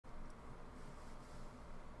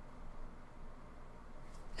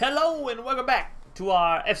Hello and welcome back to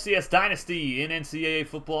our FCS Dynasty in NCAA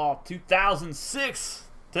Football 2006.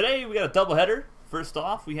 Today we got a doubleheader. First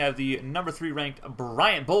off, we have the number 3 ranked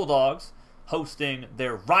Bryant Bulldogs hosting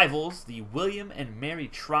their rivals, the William and Mary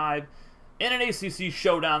Tribe, in an ACC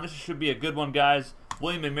showdown. This should be a good one, guys.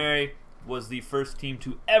 William and Mary was the first team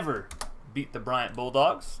to ever beat the Bryant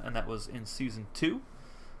Bulldogs, and that was in Season 2.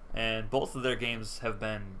 And both of their games have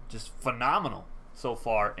been just phenomenal so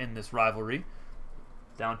far in this rivalry.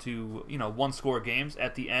 Down to, one-score games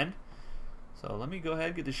at the end. So let me go ahead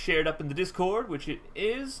and get this shared up in the Discord, which it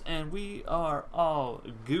is, and we are all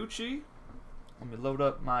Gucci. Let me load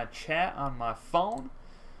up my chat on my phone.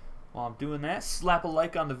 While I'm doing that, slap a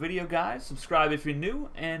like on the video, guys. Subscribe if you're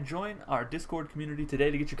new, and join our Discord community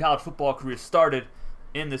today to get your college football career started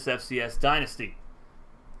in this FCS Dynasty.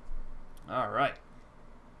 Alright.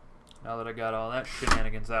 Now that I got all that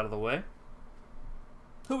shenanigans out of the way,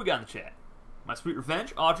 who we got in the chat? My Sweet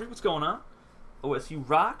Revenge, Audrey, what's going on? OSU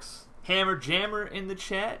Rocks, Hammer Jammer in the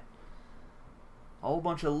chat. A whole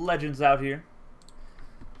bunch of legends out here.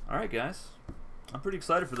 Alright, guys. I'm pretty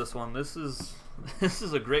excited for this one. This is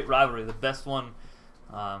a great rivalry. The best one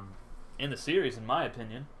in the series, in my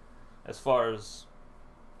opinion, as far as,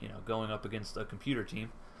 going up against a computer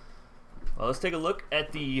team. Well, let's take a look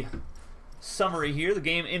at the summary here, the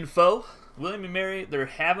game info. William and Mary, they're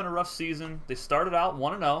having a rough season. They started out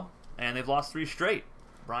 1-0. And they've lost 3 straight.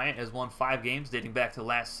 Bryant has won 5 games dating back to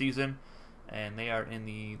last season. And they are in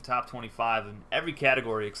the top 25 in every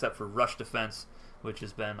category except for rush defense, which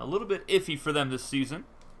has been a little bit iffy for them this season.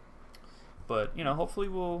 But, hopefully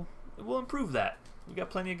we'll improve that. We got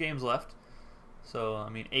plenty of games left. So,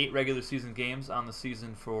 8 regular season games on the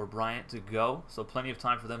season for Bryant to go. So plenty of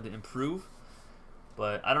time for them to improve.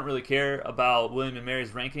 But I don't really care about William and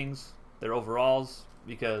Mary's rankings, their overalls,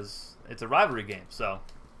 because it's a rivalry game. So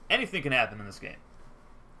anything can happen in this game.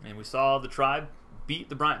 And we saw the Tribe beat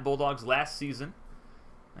the Bryant Bulldogs last season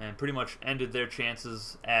and pretty much ended their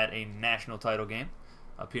chances at a national title game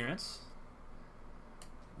appearance.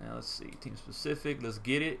 Now let's see, team specific, let's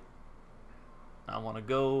get it. I want to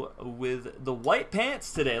go with the White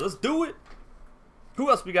Pants today. Let's do it. Who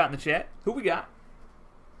else we got in the chat? Who we got?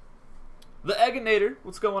 The Egginator,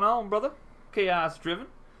 what's going on, brother? Chaos Driven.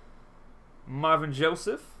 Marvin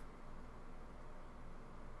Joseph.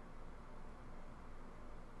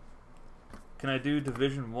 Can I do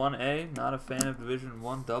Division 1A? Not a fan of Division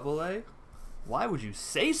 1 AA? Why would you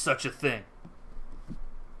say such a thing?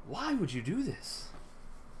 Why would you do this?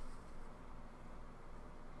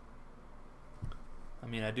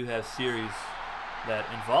 I do have series that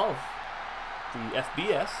involve the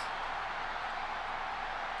FBS.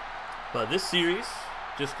 But this series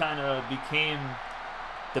just kind of became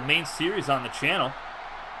the main series on the channel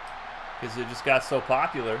because it just got so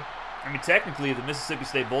popular. Technically, the Mississippi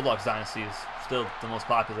State Bulldogs dynasty is still the most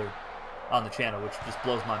popular on the channel, which just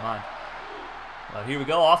blows my mind. Here we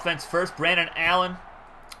go. Offense first, Brandon Allen.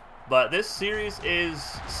 But this series is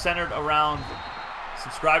centered around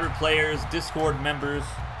subscriber players, Discord members.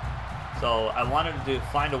 So I wanted to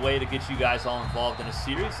find a way to get you guys all involved in a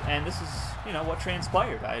series, and this is, what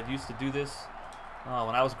transpired. I used to do this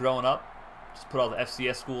when I was growing up. Just put all the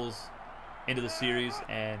FCS schools into the series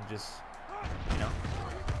and just,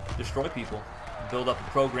 destroy people, build up a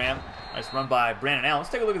program. Nice run by Brandon Allen.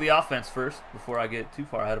 Let's take a look at the offense first before I get too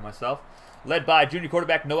far ahead of myself. Led by junior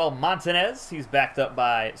quarterback Noel Montanez. He's backed up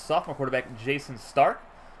by sophomore quarterback Jason Stark.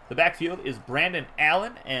 The backfield is Brandon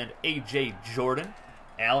Allen and A.J. Jordan.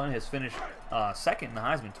 Allen has finished second in the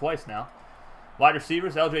Heisman twice now. Wide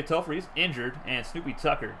receivers, L.J. Topher, he's injured, and Snoopy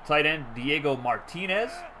Tucker. Tight end, Diego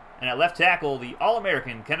Martinez. And at left tackle, the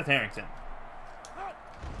All-American Kenneth Harrington.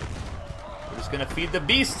 We're just going to feed the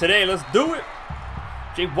beast today. Let's do it.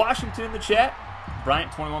 Jay Washington in the chat.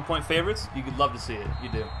 Bryant, 21-point favorites. You could love to see it. You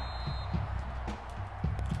do.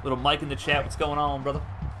 Little Mike in the chat. What's going on, brother?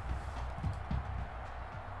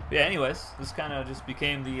 But yeah, anyways, this kind of just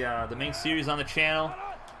became the main series on the channel.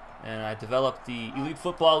 And I developed the Elite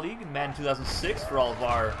Football League in Madden 2006 for all of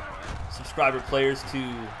our subscriber players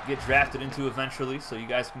to get drafted into eventually. So you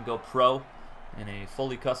guys can go pro in a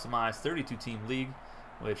fully customized 32-team league,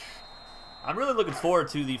 which I'm really looking forward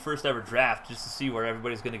to the first ever draft just to see where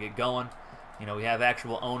everybody's going to get going. We have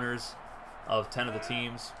actual owners of 10 of the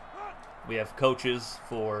teams. We have coaches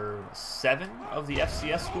for 7 of the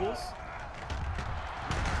FCS schools.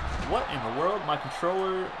 What in the world? My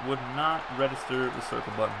controller would not register the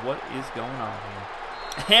circle button. What is going on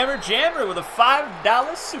here? Hammer Jammer with a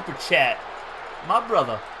 $5 super chat. My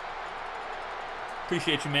brother.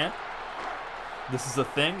 Appreciate you, man. This is a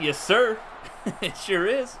thing? Yes, sir. It sure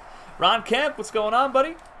is. Ron Kemp, what's going on,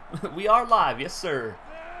 buddy? We are live, yes, sir.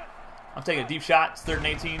 I'm taking a deep shot. It's 3rd and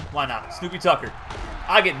 18. Why not? Snoopy Tucker.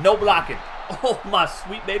 I get no blocking. Oh, my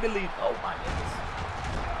sweet baby lead. Oh, my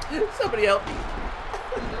goodness. Somebody help me.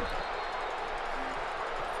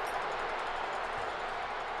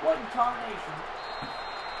 What in tarnation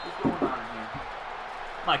is going on in here?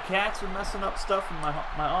 My cats are messing up stuff in my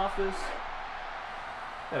office.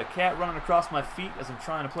 Got a cat running across my feet as I'm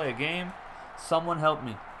trying to play a game. Someone help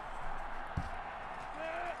me.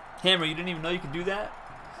 Hammer, you didn't even know you could do that?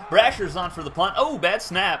 Brasher's on for the punt. Oh, bad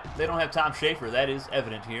snap. They don't have Tom Schaefer. That is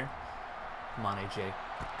evident here. Come on, AJ.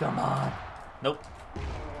 Come on. Nope.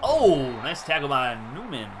 Oh, nice tackle by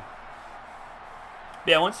Newman.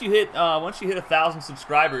 Yeah, once you hit 1,000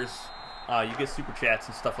 subscribers, you get super chats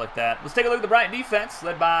and stuff like that. Let's take a look at the Bryant defense,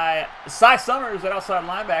 led by Cy Summers at outside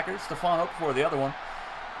linebacker, Stephon Okafor, the other one.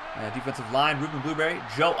 Defensive line, Ruben Blueberry,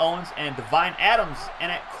 Joe Owens, and Divine Adams.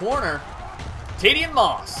 And at corner, Tadian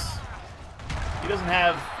Moss. He doesn't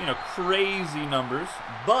have, crazy numbers,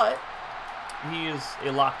 but he is a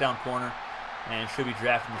lockdown corner and should be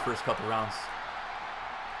drafted in the first couple rounds.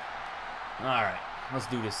 All right, let's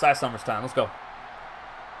do this. Cy Summers time. Let's go.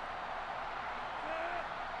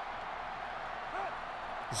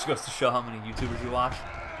 This goes to show how many YouTubers you watch.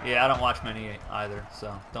 Yeah, I don't watch many either,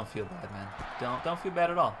 so don't feel bad, man. Don't feel bad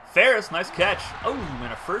at all. Ferris, nice catch. Oh,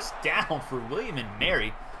 and a first down for William and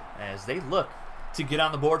Mary as they look to get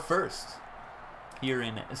on the board first here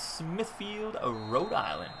in Smithfield, Rhode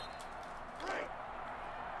Island.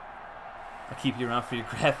 I keep you around for your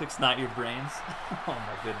graphics, not your brains. Oh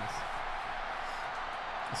my goodness.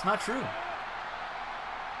 It's not true.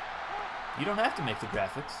 You don't have to make the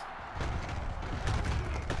graphics.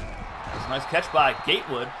 That's a nice catch by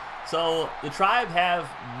Gatewood. So the Tribe have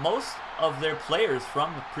most of their players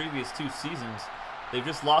from the previous 2 seasons. They've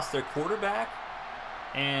just lost their quarterback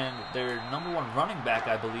and their #1 running back,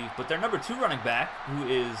 I believe. But their #2 running back, who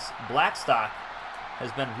is Blackstock,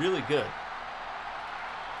 has been really good.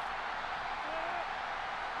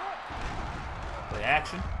 Play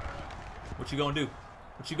action. What you gonna do?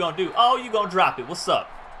 What you gonna do? Oh, you gonna drop it. What's up?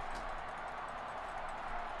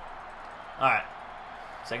 All right.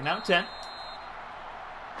 2nd down and 10.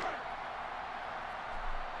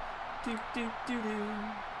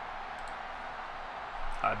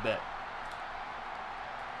 I bet.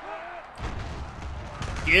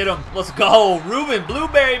 Get him. Let's go. Ruben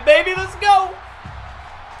Blueberry, baby. Let's go.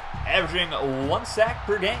 Averaging 1 sack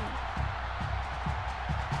per game.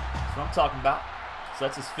 That's what I'm talking about. So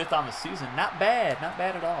that's his 5th on the season. Not bad. Not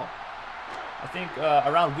bad at all. I think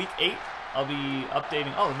around week 8, I'll be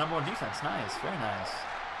updating. Oh, the #1 defense. Nice. Very nice.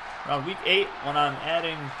 Around week 8, when I'm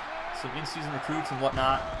adding some in-season recruits and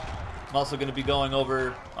whatnot, I'm also going to be going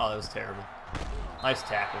over... Oh, that was terrible. Nice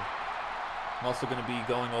tackle. I'm also going to be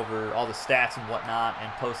going over all the stats and whatnot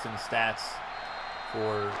and posting the stats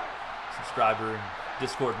for subscriber and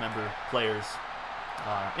Discord member players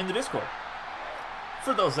in the Discord.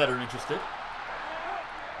 For those that are interested.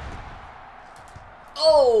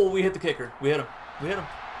 Oh, we hit the kicker. We hit him. We hit him.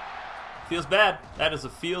 Feels bad. That is a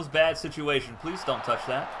feels bad situation. Please don't touch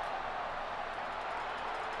that.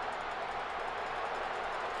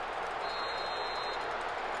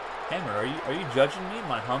 Hammer, are you judging me? Am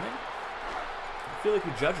I humming? I feel like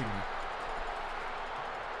you're judging me.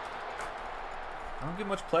 I don't get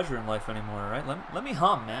much pleasure in life anymore, right? Let me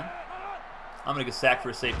hum, man. I'm gonna get sacked for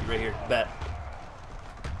a safety right here. Bet.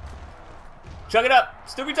 Chug it up.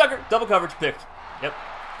 Snoopy Tucker. Double coverage picked. Yep.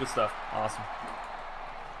 Good stuff. Awesome.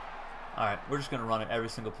 All right, we're just going to run it every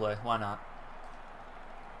single play. Why not?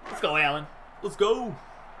 Let's go, Allen. Let's go.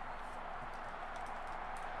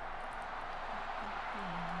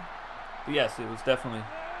 But yes, it was definitely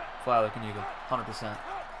fly like an eagle. 100%.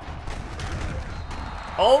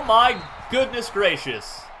 Oh, my goodness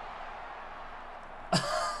gracious.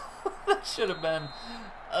 That should have been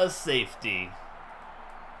a safety.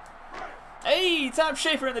 Hey, Tom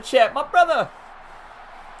Schaefer in the chat. My brother.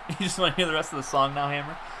 You just want to hear the rest of the song now,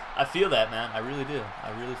 Hammer? I feel that, man. I really do.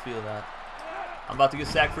 I really feel that. I'm about to get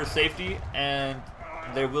sacked for a safety, and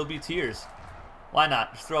there will be tears. Why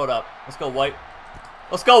not? Just throw it up. Let's go, White.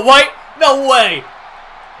 Let's go, White! No way!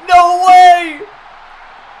 No way!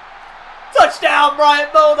 Touchdown,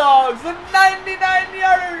 Bryant Bulldogs! The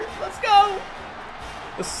 99-yarder! Let's go!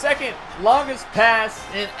 The 2nd longest pass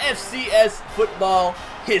in FCS football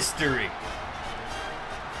history.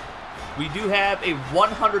 We do have a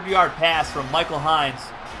 100-yard pass from Michael Hines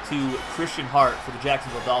to Christian Hart for the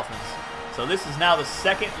Jacksonville Dolphins. So this is now the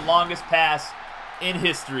 2nd longest pass in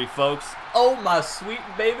history, folks. Oh, my sweet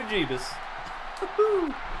baby Jeebus.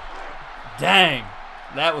 Dang.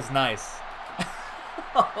 That was nice.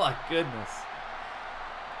 Oh, my goodness.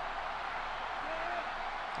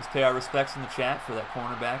 Let's pay our respects in the chat for that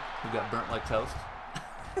cornerback who got burnt like toast.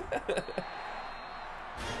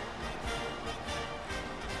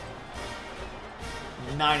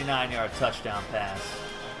 99-yard touchdown pass.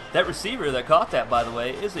 That receiver that caught that, by the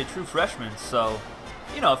way, is a true freshman. So,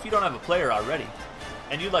 you know, if you don't have a player already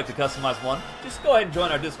and you'd like to customize one, just go ahead and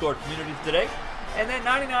join our Discord community today, and that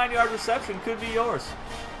 99-yard reception could be yours.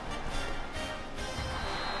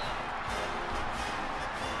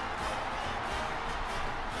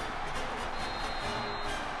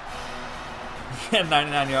 Yeah,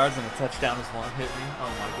 99 yards and a touchdown is one. Hit me.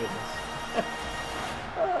 Oh, my goodness.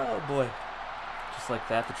 Oh, boy. Just like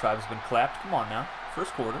that, the tribe has been clapped. Come on now.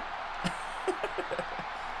 First quarter.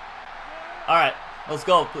 All right, let's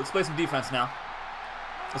go. Let's play some defense now.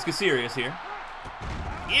 Let's get serious here.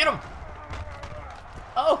 Get him.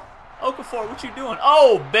 Oh, Okafor, what you doing?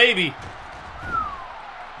 Oh, baby.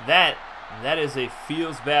 That is a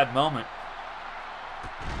feels bad moment.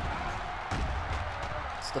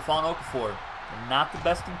 Stephon Okafor. Not the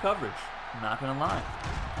best in coverage. I'm not gonna lie.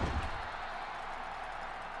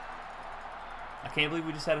 I can't believe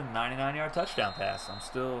we just had a 99-yard touchdown pass. I'm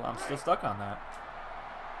still stuck on that.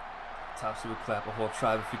 Topsy would clap a whole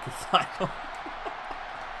tribe if we could find him.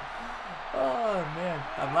 Oh man,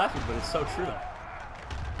 I'm laughing, but it's so true.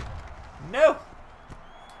 No.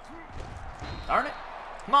 Darn it!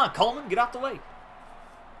 Come on, Coleman, get out the way.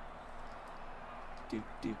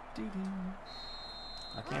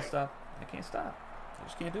 I can't stop. I can't stop. I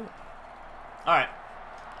just can't do it. All right.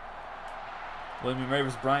 William Mary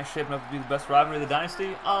vs. Bryant shaping up to be the best rivalry of the Dynasty.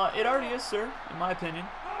 It already is, sir, in my opinion.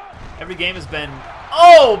 Every game has been...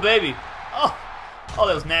 Oh, baby. Oh,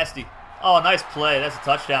 that was nasty. Oh, nice play. That's a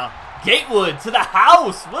touchdown. Gatewood to the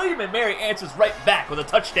house. William and Mary answers right back with a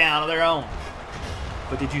touchdown of their own.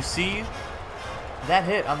 But did you see that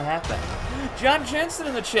hit on the halfback? John Jensen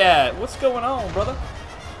in the chat. What's going on, brother?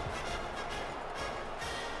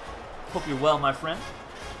 Hope you're well, my friend.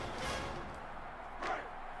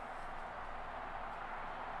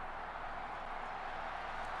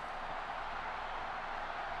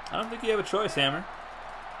 I don't think you have a choice, Hammer.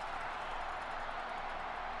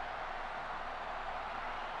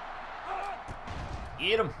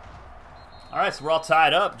 Get him. All right, so we're all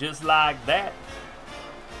tied up just like that.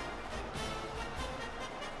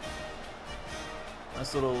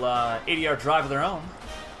 Nice little 80-yard drive of their own.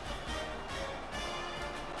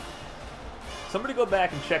 Somebody go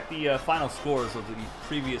back and check the final scores of the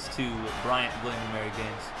previous two Bryant William and Mary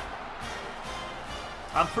games.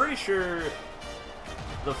 I'm pretty sure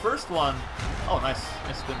the first one... Oh, nice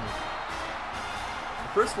spin move.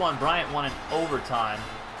 The first one, Bryant won in overtime.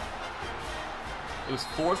 It was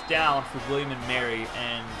 4th down for William and Mary,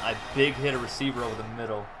 and I big hit a receiver over the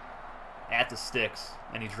middle at the sticks,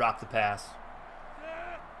 and he dropped the pass.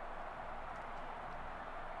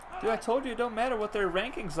 Dude, I told you it don't matter what their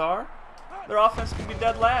rankings are. Their offense can be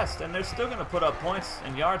dead last, and they're still going to put up points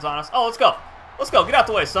and yards on us. Oh, let's go. Let's go. Get out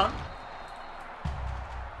the way, son.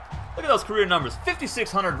 Look at those career numbers.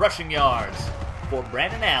 5,600 rushing yards for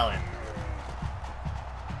Brandon Allen.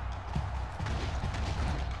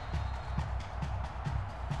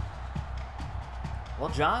 Well,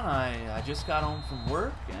 John, I just got home from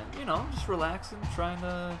work and, you know, just relaxing, trying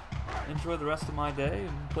to enjoy the rest of my day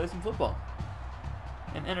and play some football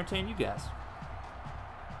and entertain you guys.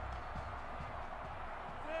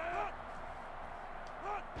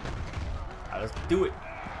 All right, let's do it.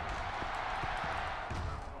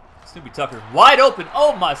 Snoopy Tucker wide open.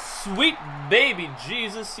 Oh, my sweet baby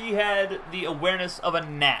Jesus. He had the awareness of a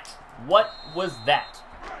gnat. What was that?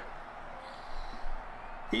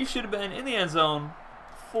 He should have been in the end zone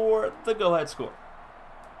for the go-ahead score.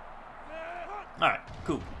 All right,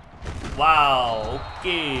 cool. Wow,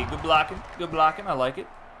 okay, good blocking. Good blocking, I like it.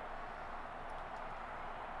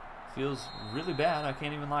 Feels really bad, I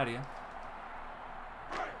can't even lie to you.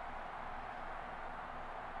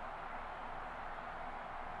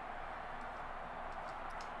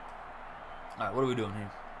 All right, what are we doing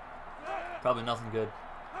here? Probably nothing good.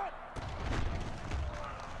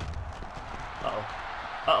 Uh-oh.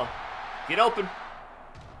 Uh-oh. Get open.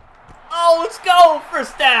 Oh, let's go!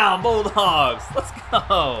 First down, Bulldogs. Let's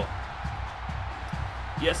go.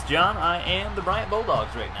 Yes, John, I am the Bryant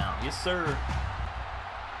Bulldogs right now. Yes, sir.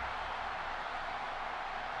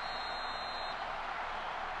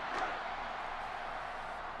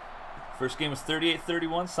 First game was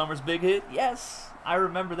 38-31. Summers' big hit. Yes, I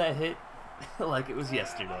remember that hit like it was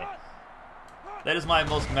yesterday. That is my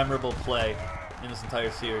most memorable play in this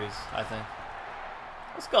entire series, I think.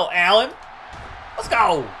 Let's go, Allen. Let's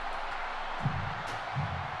go.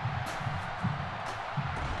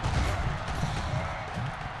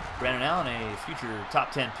 Brandon Allen, a future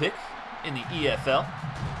top 10 pick in the EFL.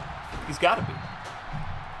 He's got to be.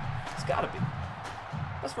 He's got to be.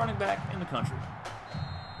 Best running back in the country.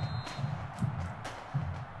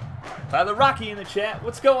 Tyler Rocky in the chat.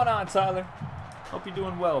 What's going on, Tyler? Hope you're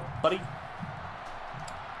doing well, buddy.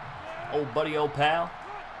 Old buddy, old pal. All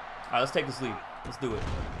right, let's take this lead. Let's do it.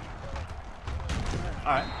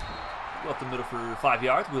 All right. Go up the middle for 5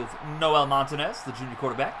 yards with Noel Montanez, the junior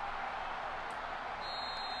quarterback.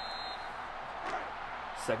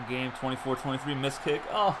 Second game, 24-23 missed kick.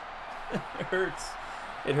 Oh, it hurts.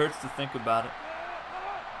 It hurts to think about it.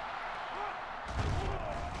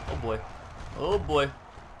 Oh, boy. Oh, boy.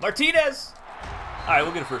 Martinez! All right,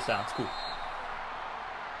 we'll get a first down. It's cool.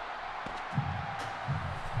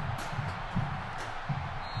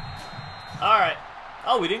 All right.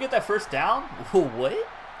 Oh, we didn't get that first down? What?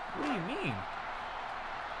 What do you mean?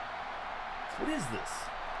 What is this?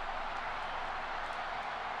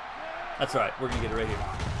 That's all right. We're going to get it right here.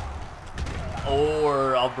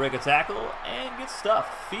 Or I'll break a tackle and get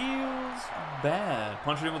stuffed. Feels bad.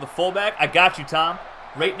 Punch it in with a fullback. I got you, Tom.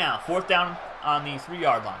 Right now. Fourth down on the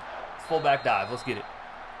 3-yard line. Fullback dive. Let's get it.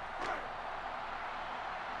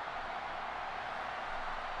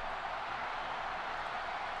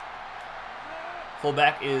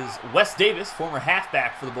 Fullback is Wes Davis, former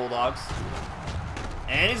halfback for the Bulldogs.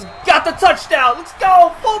 And he's got the touchdown. Let's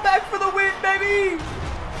go. Fullback for the win, baby.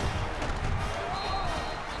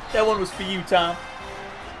 That one was for you, Tom.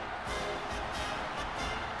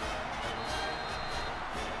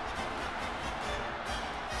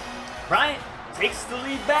 Bryant takes the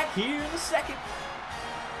lead back here in the second.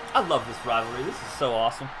 I love this rivalry. This is so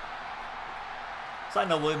awesome. So I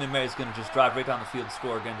know William & Mary's going to just drive right down the field and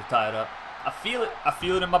score again to tie it up. I feel it. I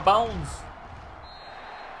feel it in my bones.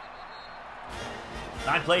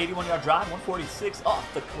 9-play, 81-yard drive, 146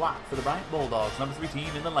 off the clock for the Bryant Bulldogs, number 3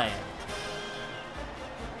 team in the land.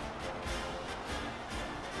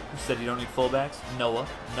 Who said you don't need fullbacks? Noah.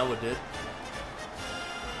 Noah did.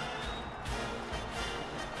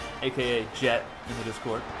 AKA Jet in the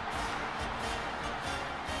Discord.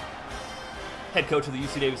 Head coach of the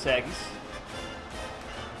UC Davis Aggies.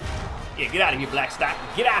 Yeah, get out of here, Blackstock.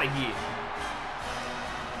 Get out of here.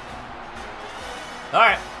 All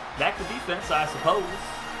right, back to defense, I suppose.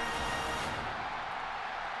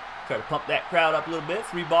 Try to pump that crowd up a little bit.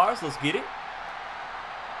 3 bars, let's get it.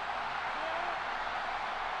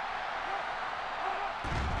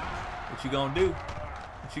 What you gonna do?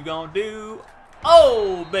 What you gonna do?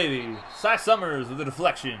 Oh, baby. Cy Summers with a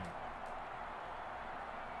deflection.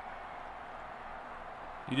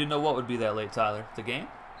 You didn't know what would be that late, Tyler? The game?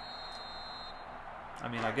 I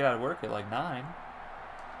mean, I get out of work at like 9.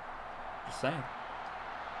 Just saying.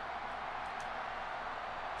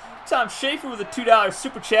 Tom Schaefer with a $2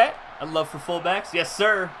 super chat. I love for fullbacks. Yes,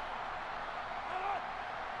 sir.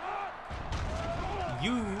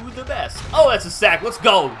 You the best. Oh, that's a sack. Let's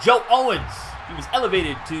go. Joe Owens. He was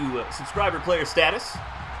elevated to subscriber player status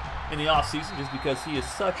in the offseason just because he is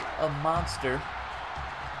such a monster.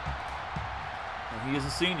 And he is a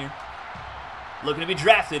senior. Looking to be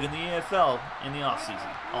drafted in the EFL in the offseason.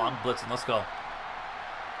 Oh, I'm blitzing. Let's go.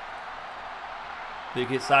 Big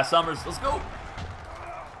hit, Cy Summers. Let's go.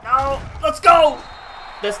 No, let's go.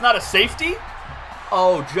 That's not a safety?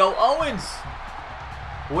 Oh, Joe Owens.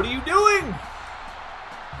 What are you doing?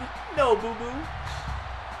 No, boo-boo.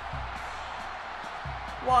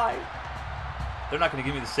 Why? They're not going to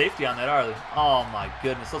give me the safety on that, are they? Oh, my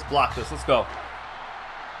goodness. Let's block this. Let's go.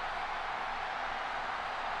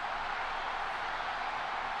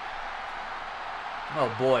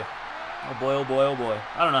 Oh, boy. Oh, boy, oh, boy, oh, boy.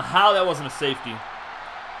 I don't know how that wasn't a safety.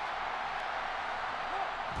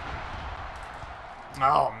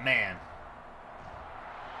 Oh, man.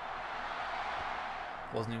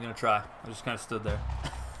 Wasn't even going to try. I just kind of stood there.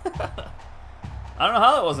 I don't know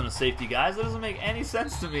how that wasn't a safety, guys. That doesn't make any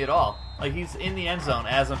sense to me at all. Like, he's in the end zone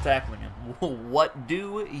as I'm tackling him. What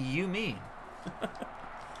do you mean?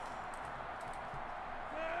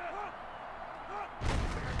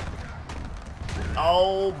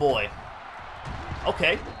 Oh, boy.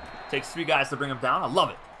 Okay. Takes 3 guys to bring him down. I love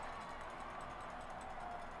it.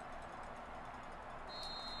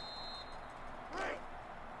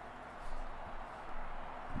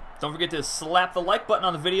 Don't forget to slap the like button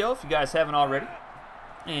on the video if you guys haven't already.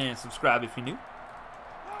 And subscribe if you're new.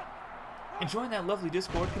 And join that lovely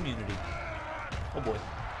Discord community. Oh, boy.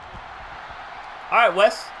 All right,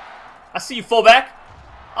 Wes. I see you, fullback.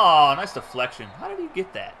 Oh, nice deflection. How did he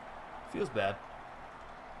get that? Feels bad.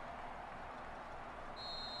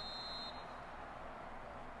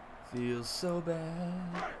 Feels so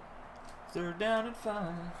bad. 3rd down and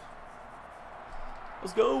 5.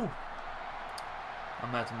 Let's go.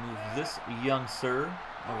 I'm going to have to move this young sir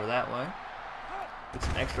over that way. Get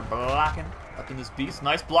some extra blocking up in this beast.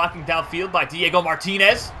 Nice blocking downfield by Diego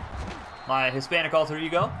Martinez. My Hispanic alter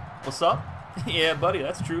ego. What's up? Yeah, buddy,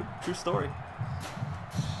 that's true. True story.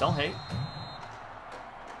 Don't hate.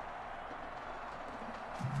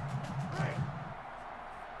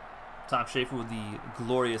 Tom Schaefer with the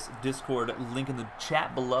glorious Discord link in the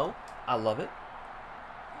chat below. I love it.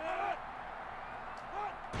 Right,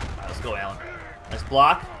 let's go, Allen. Nice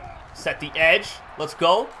block. Set the edge. Let's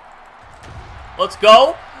go. Let's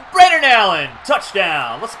go. Brandon Allen.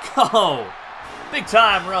 Touchdown. Let's go. Big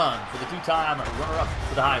time run for the two-time runner-up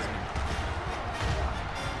for the Heisman.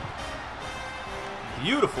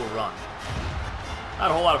 Beautiful run.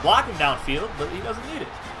 Not a whole lot of blocking downfield, but he doesn't need it.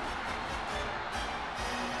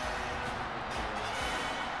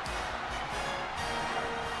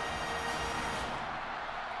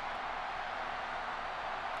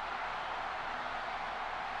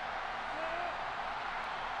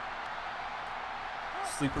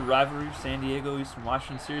 Sleeper rivalry, San Diego, Eastern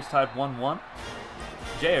Washington series tied 1-1.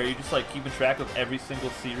 Jay, are you just like keeping track of every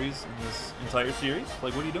single series in this entire series?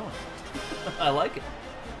 Like, what are you doing? I like it.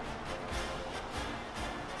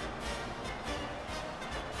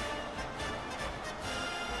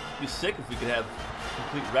 It'd be sick if we could have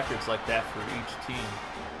complete records like that for each team.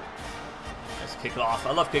 Let's kick it off.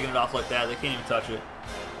 I love kicking it off like that. They can't even touch it.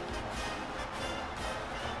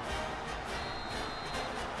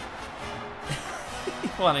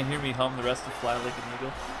 You want to hear me hum the rest of Fly Like an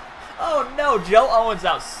Eagle? Oh no, Joe Owens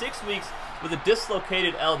out 6 weeks with a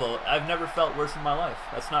dislocated elbow. I've never felt worse in my life.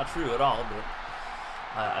 That's not true at all, but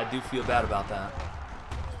I do feel bad about that.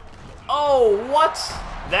 Oh, what?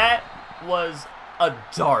 That was a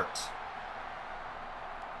dart.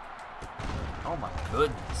 Oh my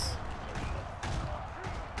goodness.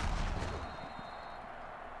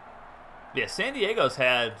 Yeah, San Diego's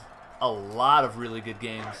had a lot of really good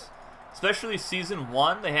games. Especially Season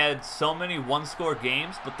 1, they had so many one-score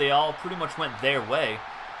games, but they all pretty much went their way.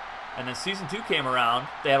 And then Season 2 came around,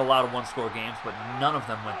 they had a lot of one-score games, but none of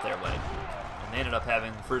them went their way. And they ended up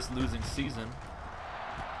having the first losing season.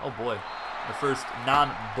 Oh boy. The first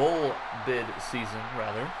non-bowl bid season,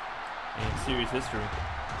 rather, in series history.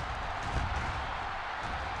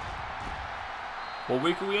 What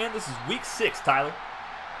week are we in? This is week 6, Tyler.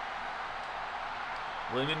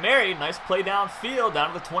 William & Mary, nice play downfield,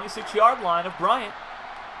 down to the 26-yard line of Bryant.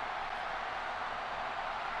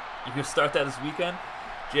 You can start that this weekend.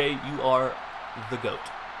 Jay, you are the GOAT.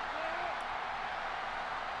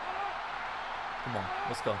 Come on,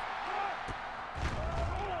 let's go.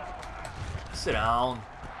 Sit down.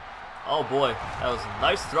 Oh boy, that was a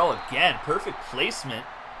nice throw again. Perfect placement.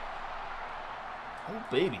 Oh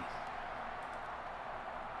baby.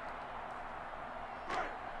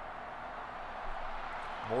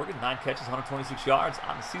 Morgan, 9 catches, 126 yards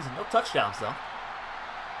on the season. No touchdowns, though.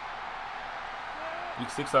 Week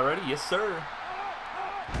 6 already? Yes, sir.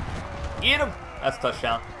 Get him! That's a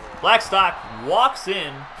touchdown. Blackstock walks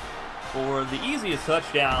in for the easiest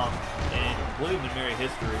touchdown in William & Mary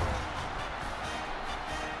history.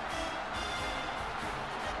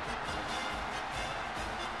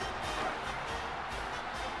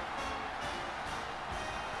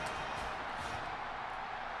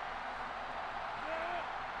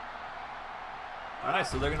 Alright,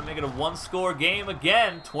 so they're going to make it a one-score game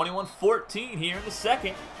again. 21-14 here in the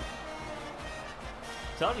second.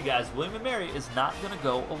 I'm telling you guys, William & Mary is not going to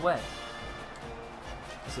go away.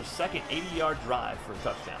 It's their second 80-yard drive for a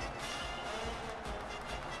touchdown.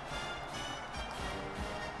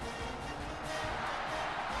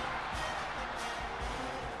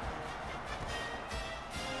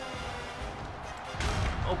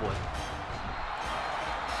 Oh boy.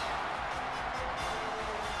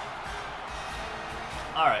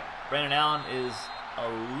 Alright, Brandon Allen is a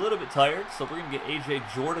little bit tired, so we're going to get A.J.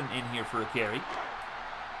 Jordan in here for a carry.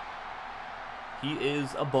 He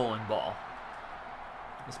is a bowling ball.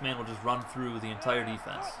 This man will just run through the entire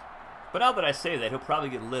defense. But now that I say that, he'll probably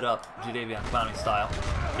get lit up Jadeveon Clowney style.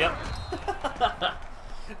 Yep.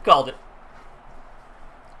 Called it.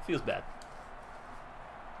 Feels bad.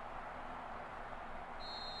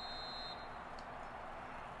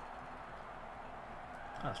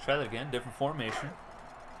 Let's try that again. Different formation.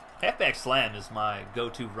 Halfback slam is my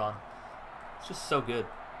go-to run. It's just so good.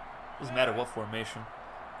 Doesn't matter what formation.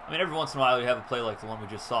 I mean, every once in a while you have a play like the one we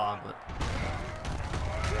just saw, but...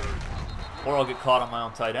 Or I'll get caught on my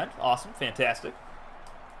own tight end. Awesome. Fantastic.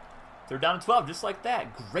 They're down to 12, just like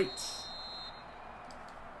that. Great.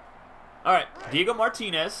 All right. Diego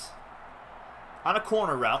Martinez on a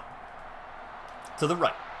corner route to the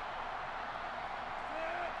right.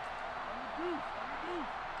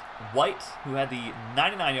 White, who had the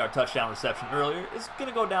 99-yard touchdown reception earlier, is going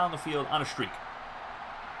to go down the field on a streak.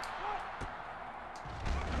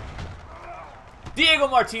 Diego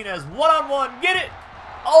Martinez, one-on-one, get it!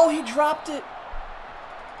 Oh, he dropped it.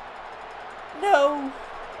 No,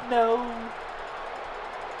 no.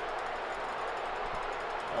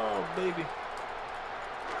 Oh, baby.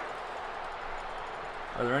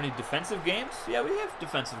 Are there any defensive games? Yeah, we have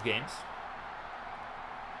defensive games.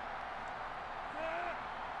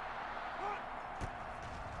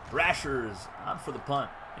 Brashers on for the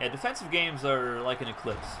punt. Yeah, defensive games are like an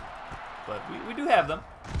eclipse. But we do have them.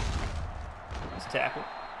 Nice tackle.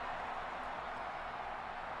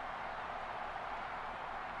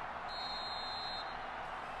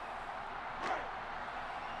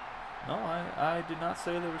 No, I did not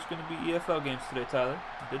say there was going to be EFL games today, Tyler.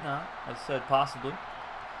 I did not. I said possibly.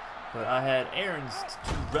 But I had errands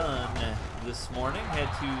to run this morning.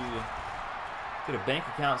 Had to get a bank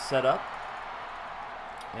account set up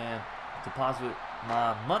and deposit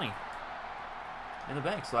my money in the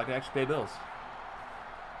bank so I could actually pay bills.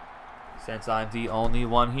 Since I'm the only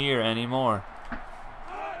one here anymore.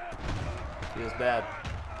 Feels bad.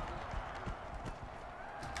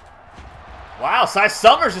 Wow, Cy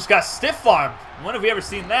Summers just got stiff-armed. When have we ever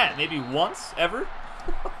seen that? Maybe once, ever?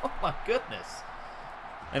 Oh my goodness.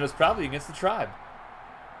 And it was probably against the Tribe.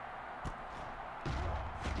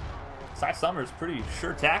 Cy Summers, pretty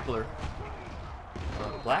sure tackler.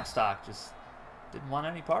 Blackstock just didn't want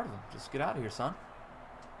any part of him. Just get out of here, son.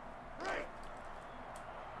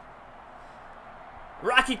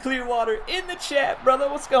 Rocky Clearwater in the chat, brother.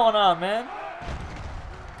 What's going on, man?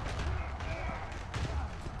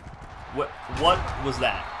 What was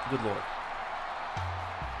that? Good Lord.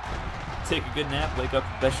 Take a good nap, wake up,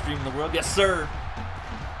 best stream in the world. Yes, sir.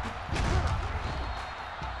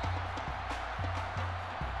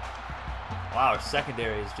 Wow, our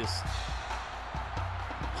secondary is just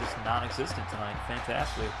non-existent tonight.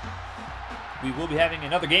 Fantastic. We will be having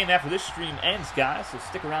another game after this stream ends, guys, so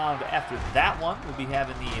stick around after that one. We'll be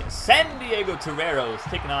having the San Diego Toreros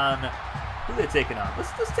taking on... Who are they taking on?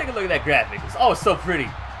 Let's take a look at that graphic. Oh, it's so pretty.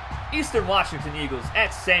 Eastern Washington Eagles at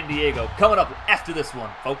San Diego coming up after this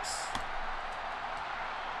one, folks.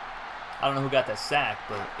 I don't know who got that sack,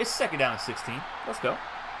 but it's second down and 16. Let's go.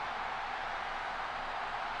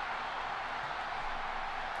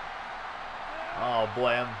 Oh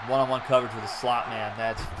boy, I'm one-on-one coverage with a slot man.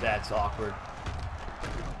 That's awkward.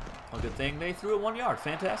 Well, good thing they threw it 1 yard.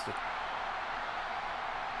 Fantastic.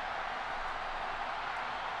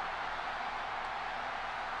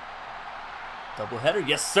 Doubleheader,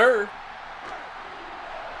 yes sir.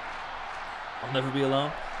 I'll never be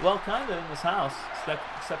alone. Well, kind of in this house,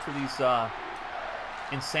 except for these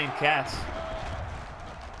insane cats.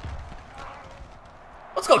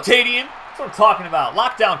 Let's go, Tadian. That's what I'm talking about.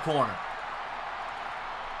 Lockdown corner.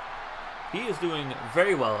 He is doing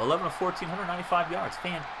very well. 11 of 14, 195 yards.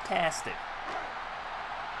 Fantastic.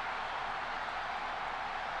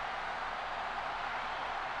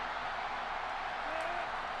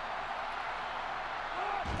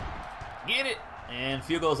 Get it. And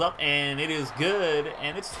field goes up, and it is good.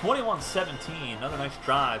 And it's 21-17. Another nice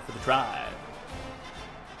drive for the Tribe.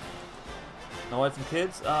 No wife and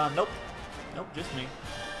kids? Nope. Nope, just me.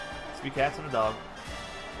 3 cats and a dog.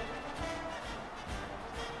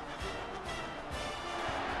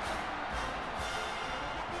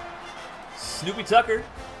 Snoopy Tucker.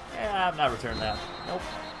 Yeah, I'm not returning that. Nope.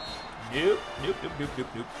 Nope. Nope, nope, nope, nope,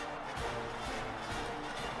 nope.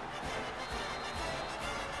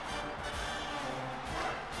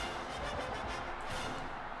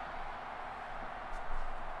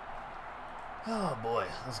 Oh boy,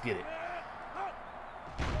 let's get it.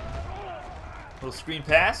 Little screen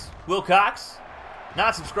pass. Wilcox.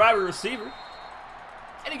 Non-subscriber receiver.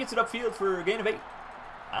 And he gets it upfield for a gain of 8.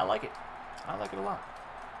 I like it. I like it a lot.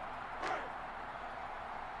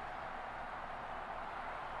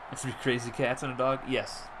 It's 3 crazy cats and a dog?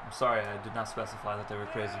 Yes. I'm sorry, I did not specify that they were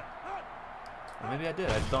crazy. Or maybe I did,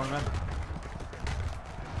 I just don't remember.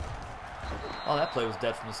 Oh, that play was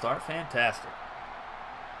dead from the start. Fantastic.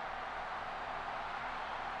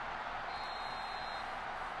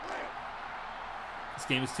 This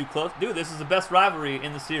game is too close. Dude, this is the best rivalry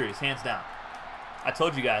in the series, hands down. I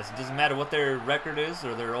told you guys, it doesn't matter what their record is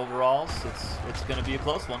or their overalls, it's going to be a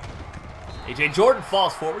close one. A.J. Jordan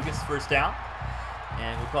falls forward, gets the first down.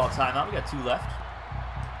 And we'll call a timeout. We got 2 left.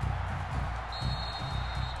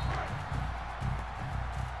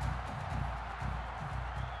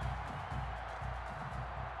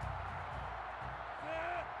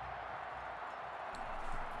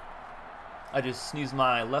 I just sneezed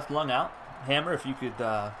my left lung out. Hammer, if you could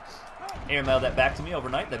Airmail that back to me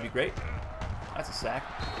overnight. That'd be great. That's a sack.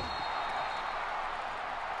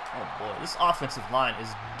 Oh boy, this offensive line is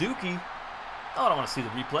dookie. Oh, I don't want to see the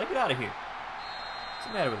replay. Get out of here. What's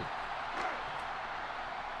the matter with you?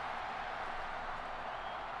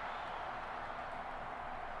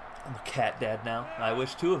 I'm a cat dad now. I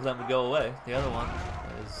wish 2 of them would go away. The other one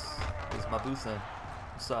is my boo thing.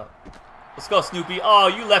 What's up? Let's go, Snoopy. Oh,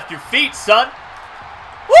 you left your feet, son.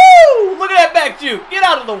 Woo! Look at that back juke. Get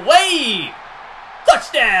out of the way.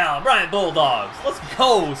 Touchdown, Bryant Bulldogs. Let's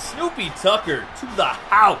go, Snoopy Tucker to the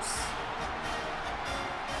house.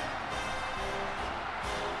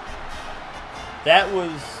 That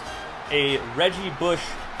was a Reggie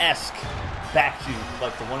Bush-esque back juke,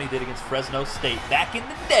 like the one he did against Fresno State back in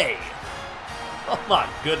the day. Oh my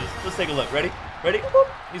goodness. Let's take a look. Ready? Ready? Whoop.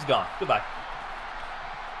 He's gone. Goodbye.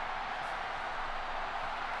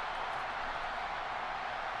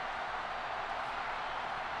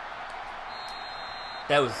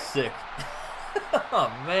 That was sick.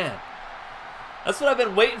 Oh man. That's what I've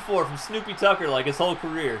been waiting for from Snoopy Tucker like his whole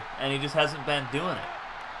career, and he just hasn't been doing it.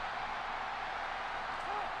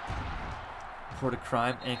 Report a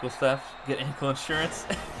crime, ankle theft, get ankle insurance.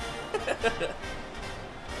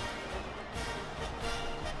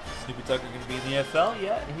 Snoopy Tucker going to be in the NFL?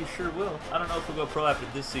 Yeah, he sure will. I don't know if he'll go pro after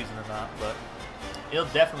this season or not, but he'll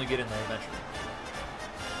definitely get in there eventually.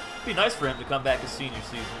 It'd be nice for him to come back his senior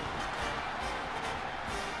season.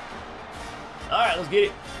 All right, let's get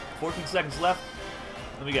it. 14 seconds left.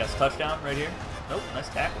 Let me guess, touchdown right here? Nope, nice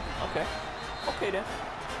tackle. Okay. Okay, then.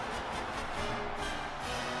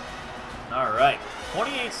 All right,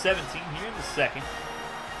 28-17 here in the second.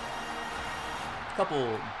 A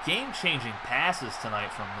couple game-changing passes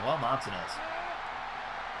tonight from Noel Montanez.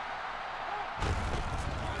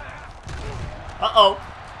 Uh-oh.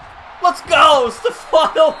 Let's go!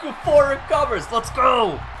 Stefano Okafor recovers. Let's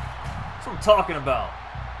go! That's what I'm talking about.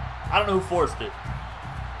 I don't know who forced it,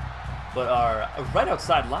 but our right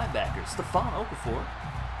outside linebacker, Stefano Okafor,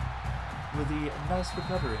 with the nice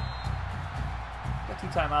recovery. Got 2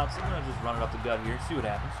 timeouts. I'm going to just run it up the gut here, see what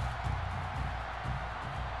happens.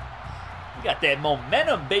 We got that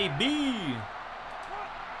momentum, baby!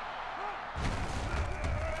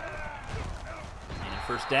 And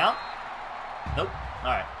first down. Nope.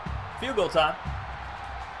 All right. Field goal time.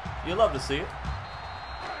 You'll love to see it.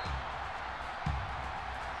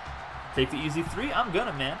 Take the easy 3. I'm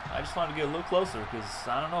gonna, man. I just wanted to get a little closer because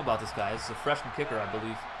I don't know about this guy. This is a freshman kicker, I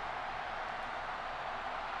believe.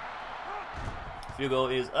 Field goal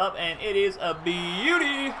is up, and it is a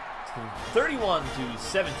beauty.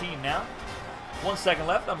 31-17 now. 1 second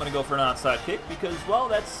left. I'm gonna go for an onside kick because, well,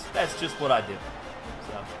 that's just what I do.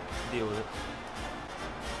 So deal with it.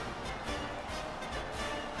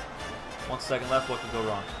 1 second left. What could go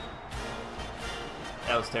wrong?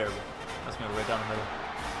 That was terrible. That's gonna go right down the middle.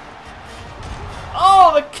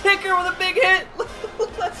 Oh, the kicker with a big hit!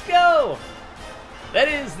 Let's go! That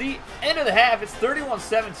is the end of the half. It's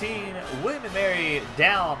 31-17. William & Mary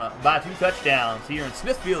down by 2 touchdowns here in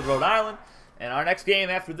Smithfield, Rhode Island. And our next game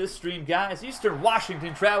after this stream, guys, Eastern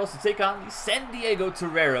Washington travels to take on the San Diego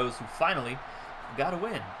Toreros, who finally got a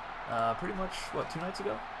win. Pretty much, what, 2 nights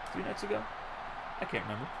ago? 3 nights ago? I can't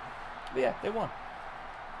remember. But yeah, they won.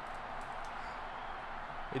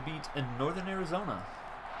 They beat Northern Arizona.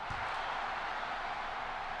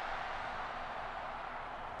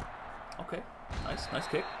 Okay, nice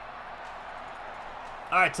kick.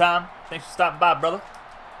 All right, Tom. Thanks for stopping by, brother.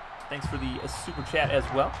 Thanks for the super chat as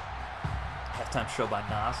well. Halftime show by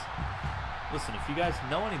Nas. Listen, if you guys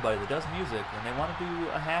know anybody that does music and they want to do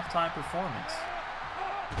a halftime performance,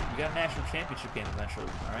 we got a national championship game eventually.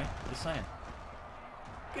 All right, just saying.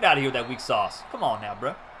 Get out of here with that weak sauce. Come on now,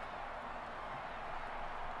 bro.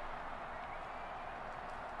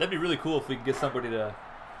 That'd be really cool if we could get somebody to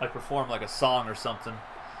like perform like a song or something.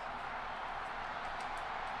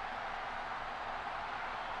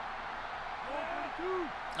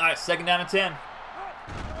 All right, 2nd down and 10.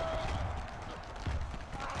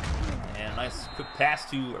 And a nice quick pass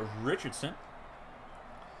to Richardson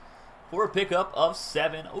for a pickup of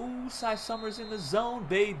 7. Ooh, Cy Summers in the zone,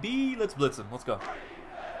 baby. Let's blitz him. Let's go.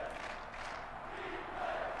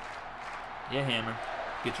 Yeah, Hammer.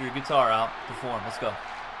 Get your guitar out. Perform. Let's go.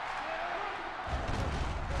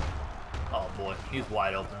 Oh, boy. He's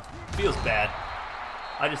wide open. Feels bad.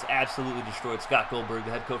 I just absolutely destroyed Scott Goldberg,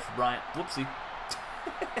 the head coach for Bryant. Whoopsie.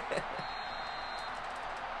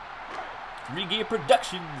 Regear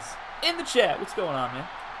Productions in the chat. What's going on, man?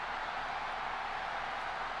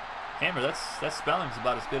 Hammer, that spelling's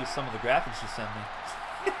about as good as some of the graphics you sent me.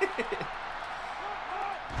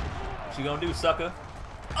 What you gonna do, sucker?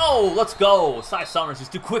 Oh, let's go. Cy Summers is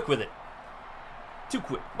too quick with it. Too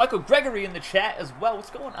quick. Michael Gregory in the chat as well. What's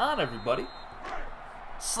going on, everybody?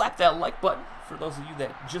 Slap that like button for those of you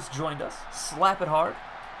that just joined us. Slap it hard.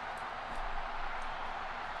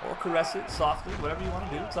 Or caress it softly, whatever you want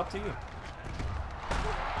to do. It's up to you.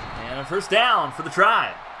 And a first down for the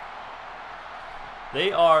Tribe.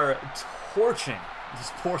 They are torching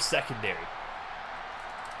this poor secondary.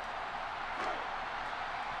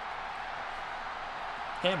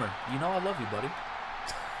 Hammer, you know I love you, buddy.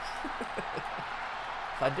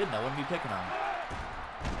 If I didn't, I wouldn't be picking on him.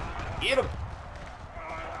 Get him!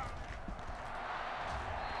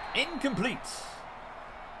 Incomplete.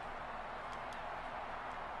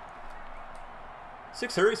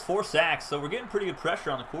 6 hurries, 4 sacks, so we're getting pretty good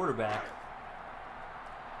pressure on the quarterback.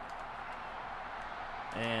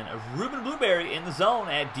 And Ruben Blueberry in the zone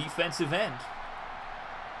at defensive end.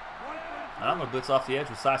 I'm going to blitz off the edge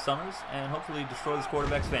with Cy Summers and hopefully destroy this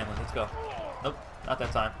quarterback's family. Let's go. Nope, not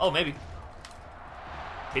that time. Oh, maybe.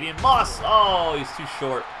 Gideon Moss. Oh, he's too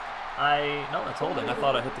short. No, that's holding. I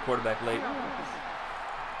thought I hit the quarterback late. You're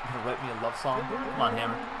going to write me a love song? Come on,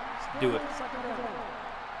 Hammer. Just do it.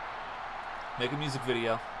 Make a music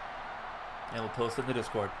video. And we'll post it in the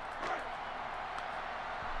Discord.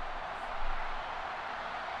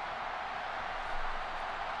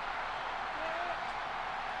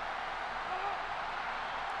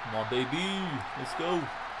 Come on, baby. Let's go.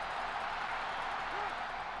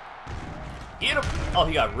 Get him. Oh,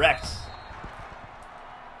 he got wrecked.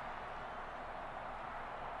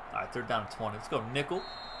 All right, 3rd down and 20. Let's go nickel.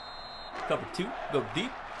 Cover 2. Go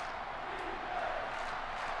deep.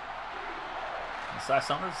 And Cy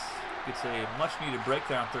Summers gets a much-needed break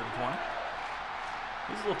there on 3rd and 20.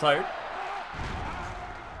 He's a little tired.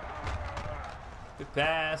 Good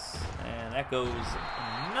pass. And that goes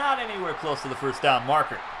not anywhere close to the first down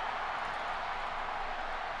marker.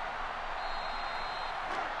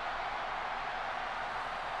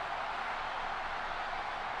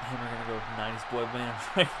 And we're going to go 90s boy band.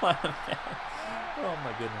 Oh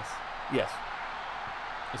my goodness. Yes.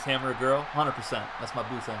 Is Hammer a girl? 100%. That's my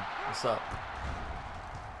boo thing. What's up?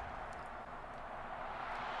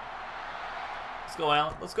 Let's go,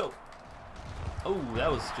 Allen. Let's go. Oh,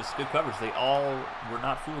 that was just good coverage. They all were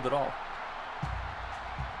not fooled at all.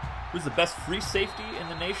 Who's the best free safety in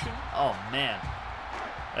the nation? Oh, man.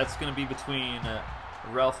 That's going to be between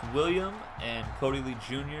Ralph William and Cody Lee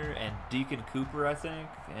Jr. and Deacon Cooper, I think.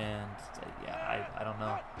 And, yeah, I don't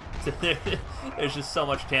know. There's just so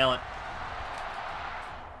much talent.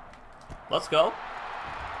 Let's go.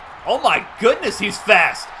 Oh, my goodness, he's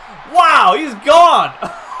fast. Wow, he's gone.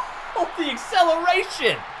 Oh, the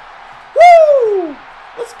acceleration. Woo!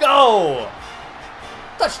 Let's go.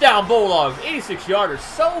 Touchdown Bulldogs, 86-yarder.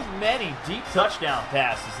 So many deep touchdown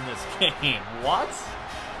passes in this game. What?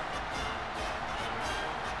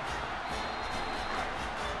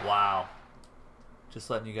 Wow. Just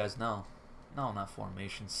letting you guys know. No, not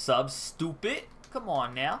formation. Sub, stupid. Come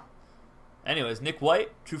on now. Anyways, Nick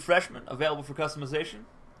White, true freshman, available for customization.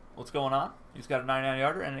 What's going on? He's got a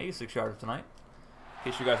 99-yarder and an 86-yarder tonight.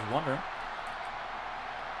 In case you guys were wondering.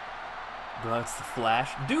 Bro, it's the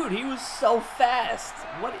Flash. Dude, he was so fast.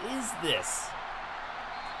 What is this?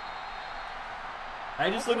 I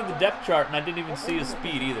just looked at the depth chart and I didn't even see his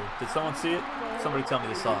speed either. Did someone see it? Somebody tell me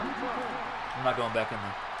they saw it. I'm not going back in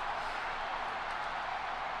there.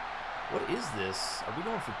 What is this? Are we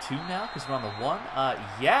going for 2 now because we're on the 1?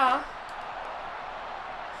 Yeah.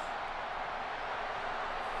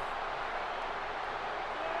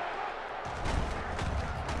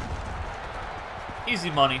 Easy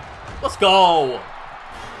money. Let's go.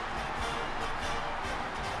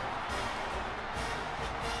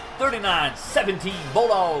 39-17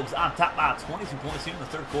 Bulldogs on top by 22 points here in the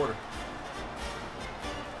 3rd quarter.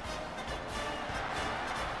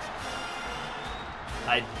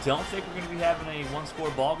 I don't think we're going to be having a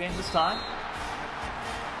 1-score ball game this time.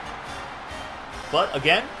 But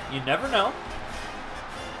again, you never know.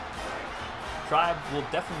 Tribe will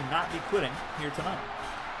definitely not be quitting here tonight.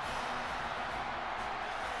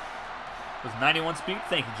 It was 91 speed.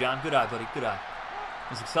 Thank you, John. Good eye, buddy. Good eye.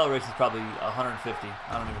 His acceleration is probably 150.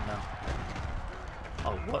 I don't even know.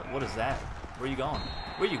 Oh, what is that? Where are you going?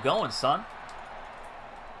 Where are you going, son?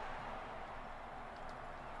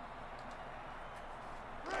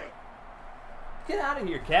 Get out of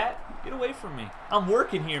here, cat. Get away from me. I'm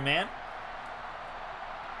working here, man.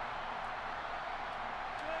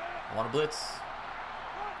 I want to blitz.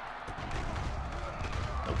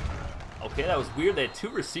 Nope. Okay, that was weird. They had 2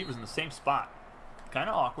 receivers in the same spot. Kind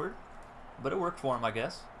of awkward, but it worked for him, I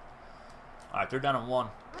guess. All right, 3rd down and 1.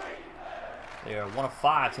 They are 1 of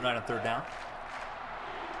 5 tonight on 3rd down.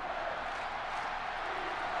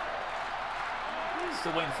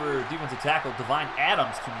 still waiting for defensive tackle Divine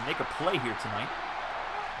Adams to make a play here tonight.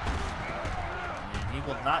 And he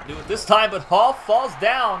will not do it this time, but Hall falls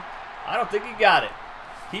down. I don't think he got it.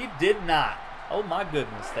 He did not. Oh my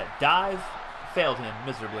goodness, that dive failed him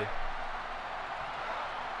miserably.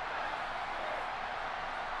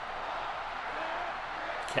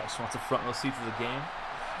 Cash wants a front row seat to the game.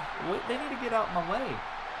 Wait, they need to get out of my way.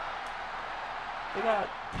 They got,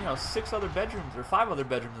 you know, 6 other bedrooms or 5 other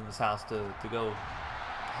bedrooms in this house to go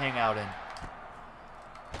hang out in.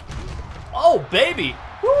 Oh, baby!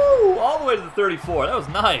 Woo! All the way to the 34. That was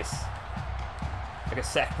nice. Like a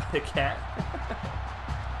sack by the cat.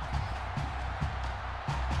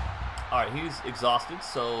 All right, he's exhausted,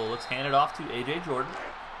 so let's hand it off to A.J. Jordan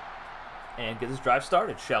and get this drive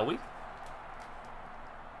started, shall we?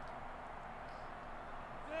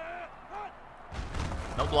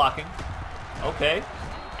 No blocking. Okay.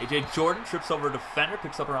 A.J. Jordan trips over a defender,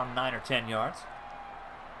 picks up around 9 or 10 yards.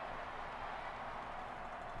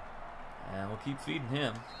 And we'll keep feeding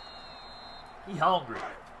him. He hungry.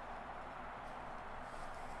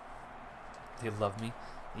 They love me.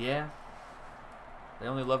 Yeah. They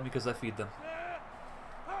only love me because I feed them.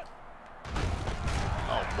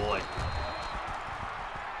 Oh, boy.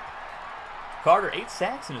 Carter, 8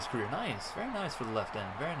 sacks in his career. Nice. Very nice for the left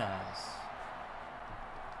end. Very nice.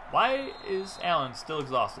 Why is Allen still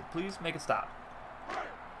exhausted? Please make it stop.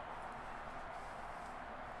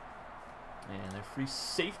 And their free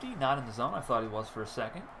safety, not in the zone. I thought he was for a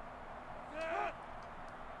second.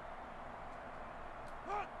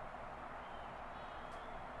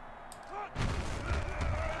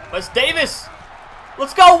 Wes Davis!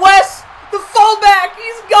 Let's go, Wes! The fullback!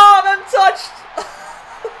 He's gone untouched!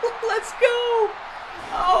 Let's go!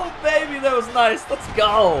 Oh, baby, that was nice. Let's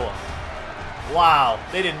go! Wow,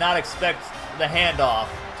 they did not expect the handoff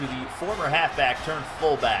to the former halfback turned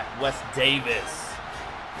fullback, Wes Davis.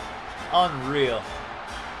 Unreal.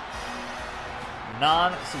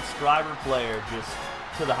 Non-subscriber player just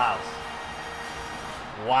to the house.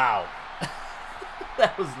 Wow.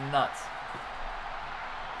 That was nuts.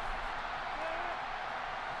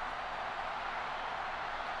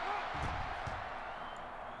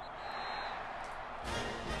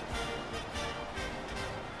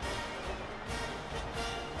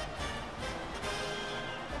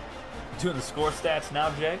 Doing the score stats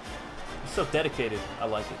now, Jay. You're so dedicated. I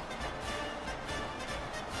like it.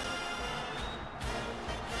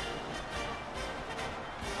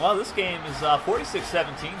 Well, this game is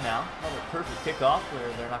 46-17 now. Another perfect kickoff where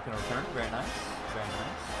they're not going to return. Very nice. Very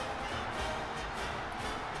nice.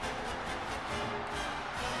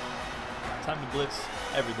 Time to blitz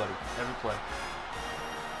everybody. Every play.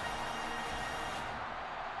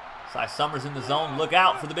 Cy Summers in the zone. Look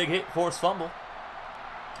out for the big hit. Forced fumble.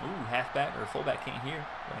 Ooh, halfback or fullback can't hear.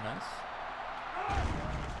 Very nice.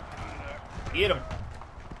 Get him.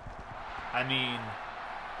 I mean,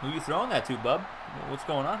 who you throwing that to, bub? What's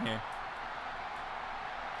going on here?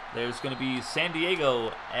 There's going to be San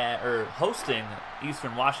Diego hosting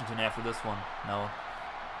Eastern Washington after this one. No.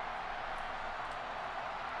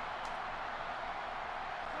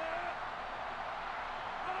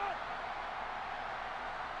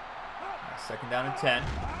 Second down and 10.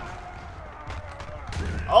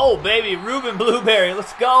 Oh, baby, Ruben Blueberry,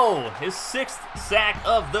 let's go. His 6th sack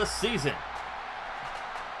of the season.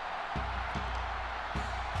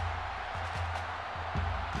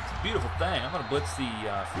 It's a beautiful thing. I'm going to blitz the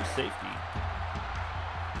free safety.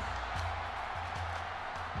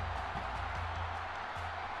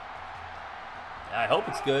 I hope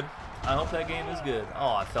it's good. I hope that game is good.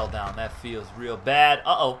 Oh, I fell down. That feels real bad.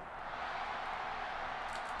 Uh-oh.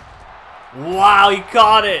 Wow, he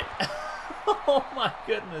caught it. Oh my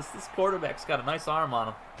goodness, this quarterback's got a nice arm on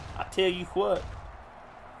him. I tell you what.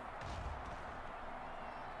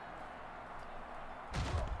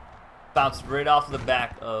 Bounced right off the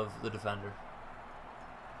back of the defender.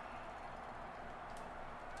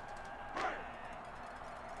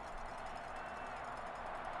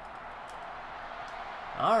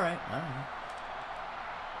 All right, all right.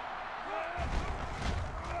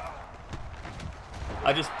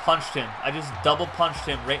 I just punched him. I just double punched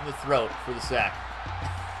him right in the throat for the sack.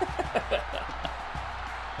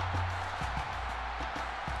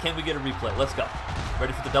 Can we get a replay? Let's go.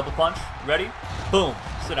 Ready for the double punch? Ready? Boom.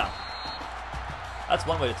 Sit down. That's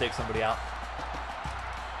one way to take somebody out.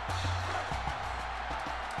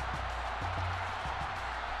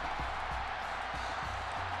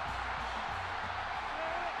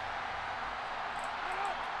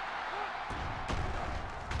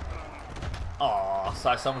 Aw,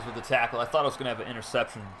 Cy Summers with the tackle. I thought I was going to have an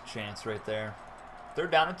interception chance right there.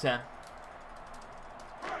 3rd down and 10.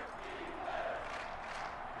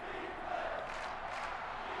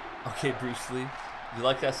 Okay, Bruce Lee. You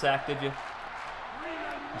like that sack, did you?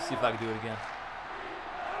 Let's see if I can do it again.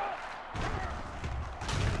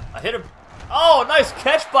 I hit him. Oh, nice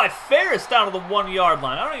catch by Ferris down to the 1 yard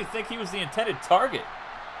line. I don't even think he was the intended target.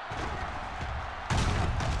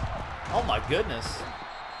 Oh my goodness.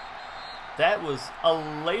 That was a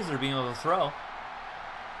laser beam of a throw.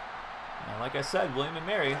 And like I said, William and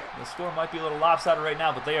Mary, the score might be a little lopsided right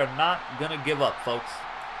now, but they are not going to give up, folks.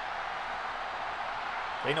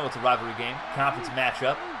 They know it's a rivalry game, conference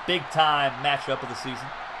matchup, big time matchup of the season.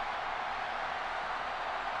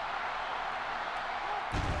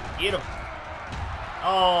 Get him.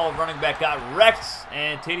 Oh, running back got wrecked,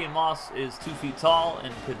 and Tadian Moss is 2 feet tall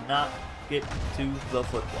and could not get to the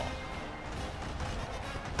football.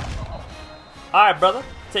 All right, brother,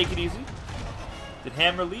 take it easy. Did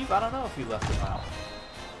Hammer leave? I don't know if he left or not.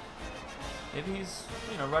 Maybe he's,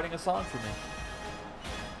 writing a song for me.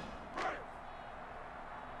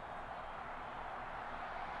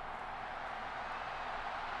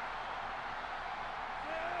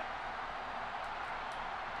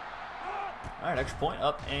 All right, extra point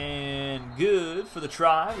up and good for the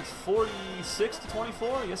Tribe. It's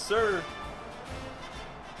 46-24. Yes, sir.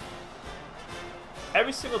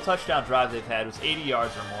 Every single touchdown drive they've had was 80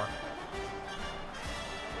 yards or more.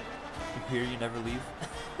 You hear, you never leave.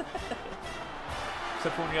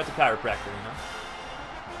 Except for when you're at the chiropractor,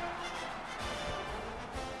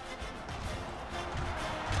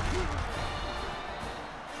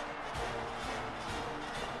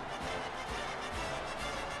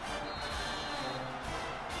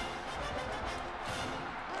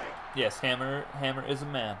 Yes, Hammer is a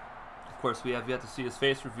man. Of course, we have yet to see his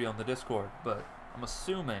face reveal on the Discord, but I'm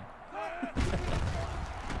assuming.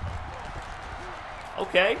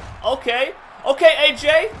 Okay,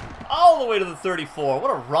 AJ! All the way to the 34. What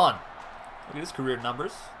a run. Look at his career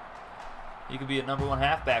numbers. He could be a #1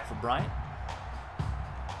 halfback for Bryant.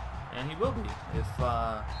 And he will be if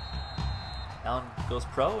Allen goes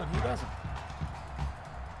pro and he doesn't.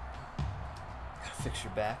 Gotta fix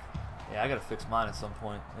your back. Yeah, I gotta fix mine at some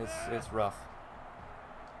point. It's rough.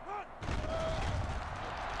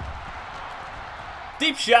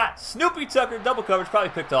 Deep shot. Snoopy Tucker, double coverage, probably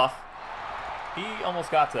picked off. He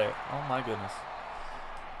almost got there. Oh my goodness.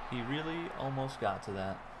 He really almost got to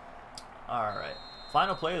that. All right.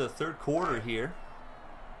 Final play of the third quarter here.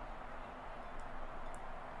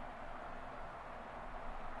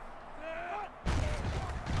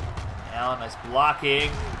 Allen, nice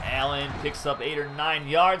blocking. Allen picks up 8 or 9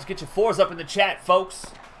 yards. Get your 4s up in the chat,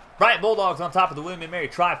 folks. Bryant Bulldogs on top of the William & Mary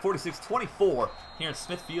Tribe, 46-24 here in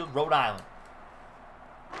Smithfield, Rhode Island.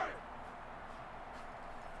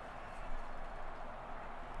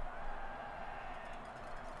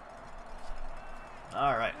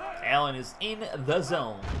 All right, Allen is in the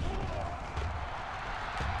zone.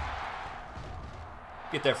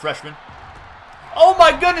 Get there, freshman. Oh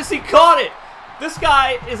my goodness, he caught it! This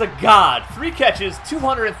guy is a god. 3 catches,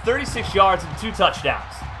 236 yards, and 2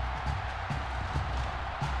 touchdowns.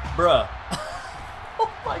 Bruh.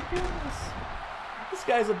 Oh my goodness. This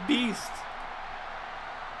guy's a beast.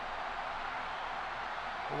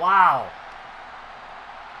 Wow.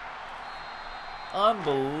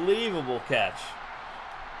 Unbelievable catch.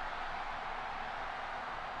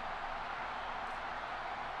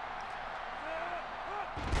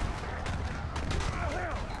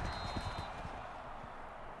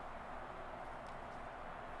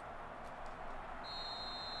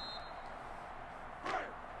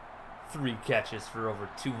 Three catches for over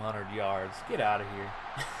 200 yards. Get out of here.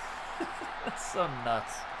 That's so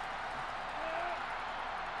nuts.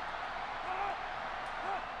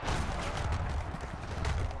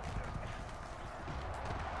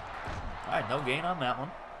 All right, no gain on that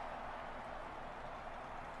one.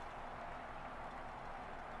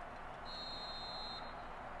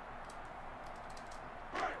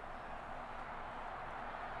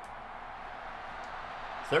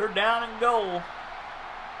 Third down and goal.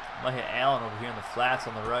 Might hit Allen over here in the flats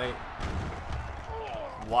on the right.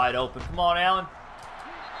 Wide open. Come on, Allen.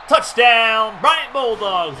 Touchdown, Bryant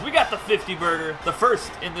Bulldogs. We got the 50-burger, the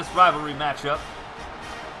first in this rivalry matchup.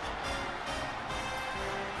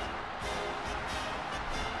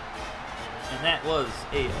 And that was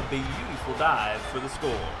a beautiful dive for the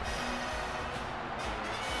score.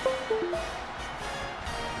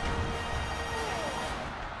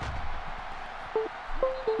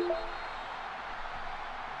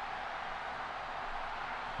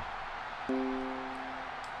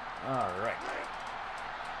 All right.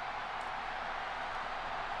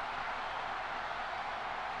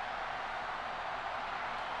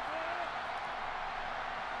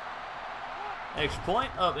 Extra point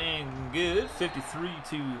up and good.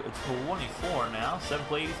 53-24 now.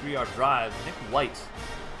 7-play, 83-yard drive. Nick White,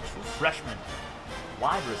 true freshman,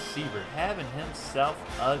 wide receiver, having himself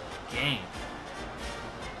a game.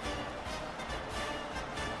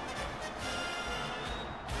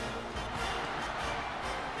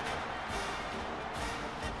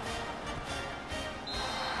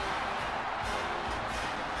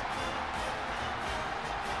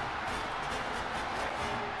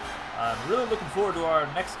 I'm really looking forward to our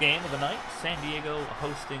next game of the night. San Diego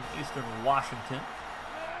hosting Eastern Washington.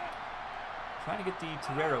 Trying to get the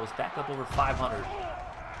Toreros back up over 500.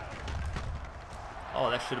 Oh,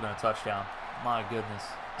 that should have been a touchdown. My goodness.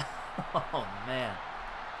 Oh, man.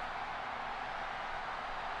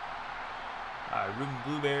 All right, Ruben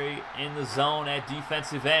Blueberry in the zone at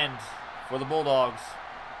defensive end for the Bulldogs.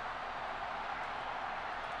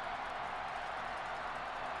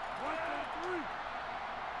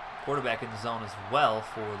 Quarterback in the zone as well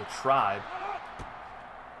for the Tribe.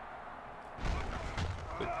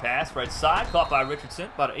 Quick pass, right side, caught by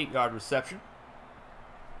Richardson, about an 8-yard reception.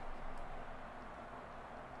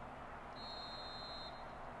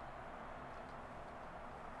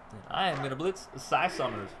 And I am going to blitz Cy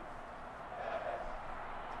Summers.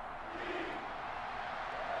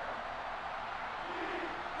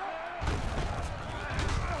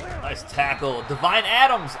 Nice tackle. Divine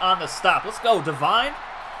Adams on the stop. Let's go, Divine.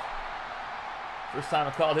 First time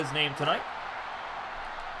I called his name tonight.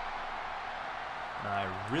 And I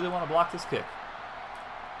really want to block this kick.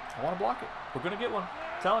 I want to block it. We're going to get one.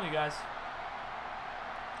 I'm telling you guys.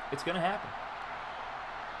 It's going to happen.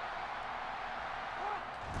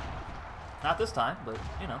 Not this time, but,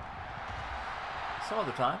 you know, some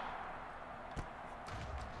other time.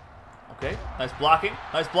 Okay, nice blocking.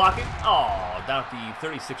 Nice blocking. Oh, down at the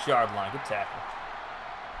 36-yard line. Good tackle.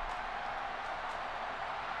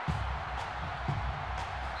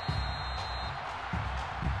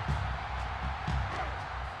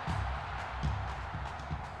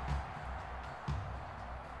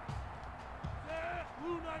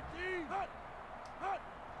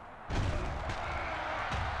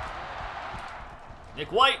 Nick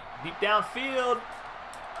White, deep downfield.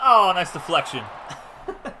 Oh, nice deflection.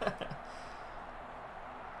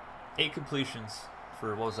 8 completions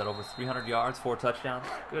for, what was that, over 300 yards, 4 touchdowns.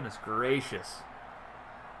 Goodness gracious.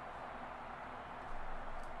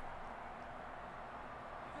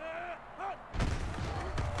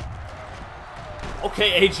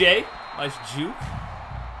 Okay, AJ. Nice juke.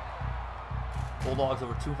 Bulldogs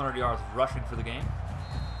over 200 yards rushing for the game.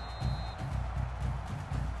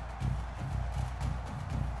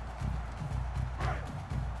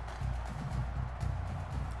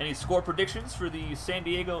 Any score predictions for the San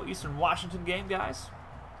Diego Eastern Washington game, guys?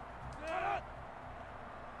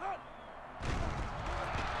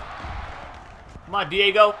 Come on,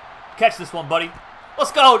 Diego. Catch this one, buddy.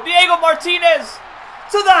 Let's go. Diego Martinez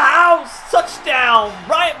to the house. Touchdown.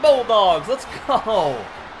 Bryant Bulldogs. Let's go.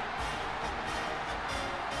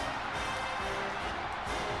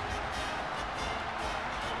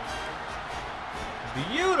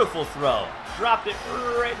 Beautiful throw. Dropped it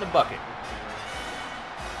right in the bucket.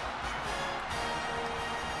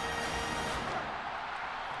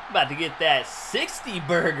 About to get that 60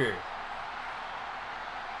 burger.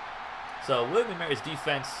 So William & Mary's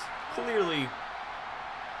defense clearly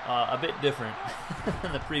a bit different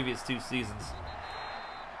than the previous 2 seasons.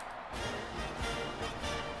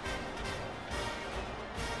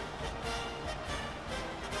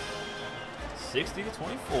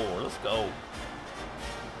 (60-24). Let's go.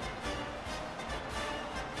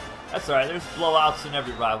 That's all right. There's blowouts in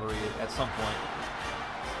every rivalry at some point.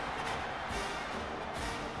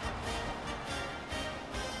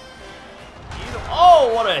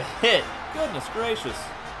 Oh, what a hit. Goodness gracious.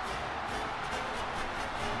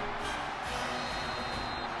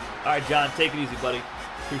 All right, John, take it easy, buddy.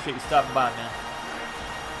 Appreciate you stopping by, man.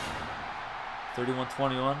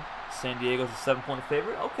 31-21. San Diego's a 7-point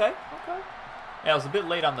favorite. Okay, okay. Yeah, I was a bit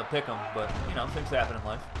late on the pick 'em, but, you know, things happen in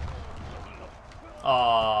life.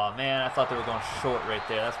 Oh man, I thought they were going short right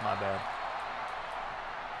there. That's my bad.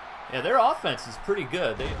 Yeah, their offense is pretty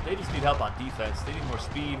good. They just need help on defense. They need more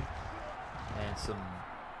speed and some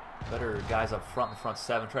better guys up front in the front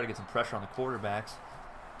 7. Try to get some pressure on the quarterbacks.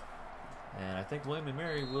 And I think William &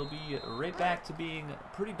 Mary will be right back to being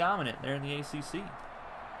pretty dominant there in the ACC.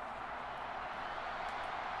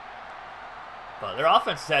 But their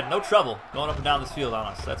offense has had no trouble going up and down this field on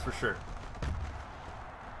us, that's for sure.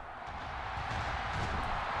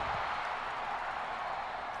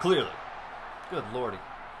 Clearly. Good lordy.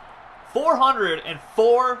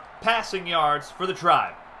 404 passing yards for the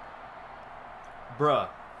Tribe. Bruh.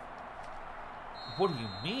 What do you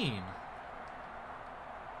mean?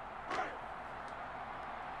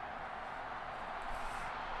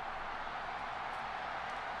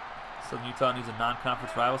 Southern Utah needs a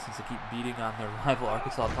non-conference rival since they keep beating on their rival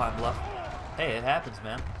Arkansas Pine Bluff. Hey, it happens,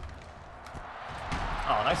 man.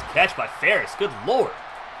 Oh, nice catch by Ferris. Good lord.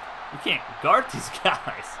 You can't guard these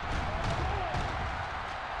guys.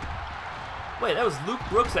 Wait, that was Luke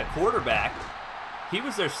Brooks at quarterback. He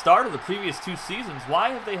was their starter the previous 2 seasons. Why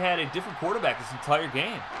have they had a different quarterback this entire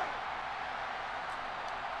game?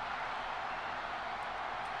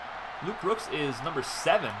 Luke Brooks is number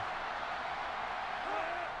 7.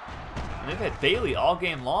 And they've had Bailey all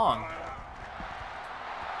game long.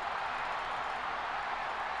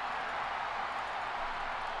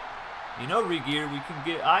 You know, Regear, we can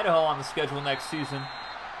get Idaho on the schedule next season.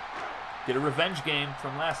 Get a revenge game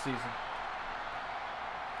from last season.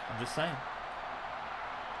 I'm just saying.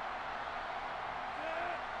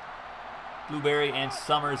 Blueberry and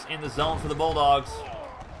Summers in the zone for the Bulldogs.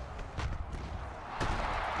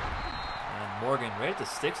 And Morgan right at the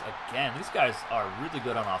sticks again. These guys are really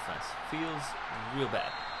good on offense. Feels real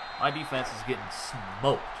bad. My defense is getting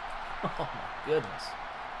smoked. Oh my goodness.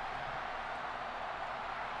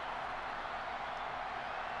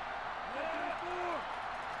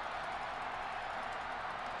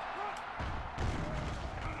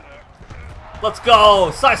 Let's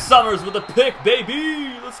go! Cy Summers with a pick,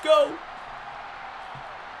 baby! Let's go!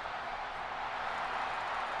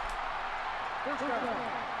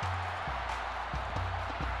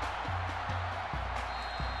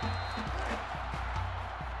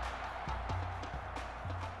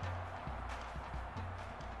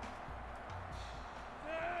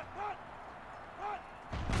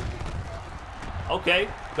 Okay,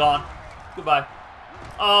 gone. Goodbye.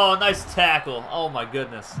 Oh, nice tackle. Oh my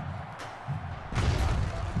goodness.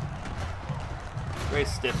 Great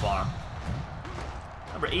stiff arm.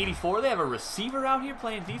 Number 84, they have a receiver out here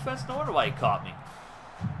playing defense? No wonder why he caught me.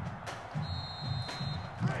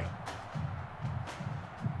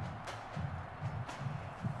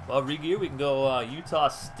 Well, Regear, we can go Utah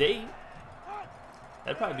State.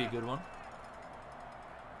 That'd probably be a good one.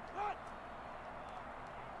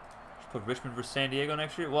 Just put Richmond versus San Diego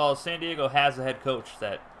next year. Well, San Diego has a head coach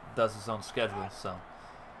that does his own schedule, so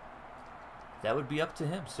that would be up to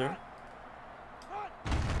him, sir.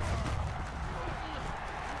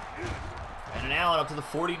 Brandon Allen up to the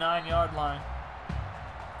 49-yard line.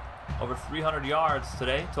 Over 300 yards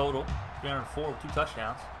today, total. 304 with 2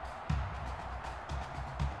 touchdowns.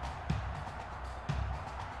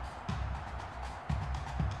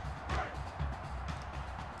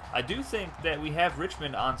 I do think that we have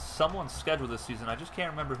Richmond on someone's schedule this season. I just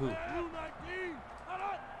can't remember who.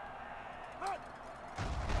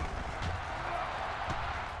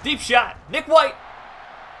 Deep shot. Nick White.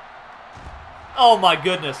 Oh my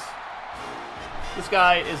goodness. This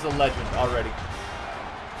guy is a legend already.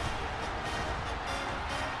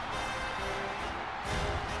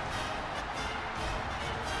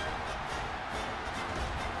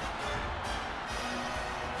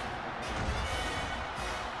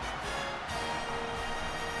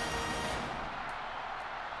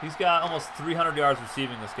 He's got almost 300 yards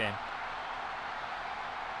receiving this game.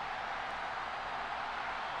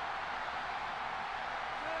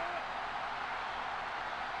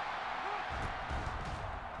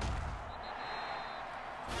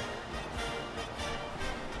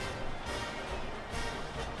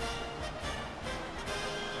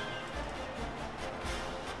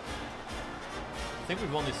 I think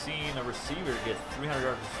we've only seen a receiver get 300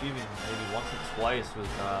 yards receiving maybe once or twice with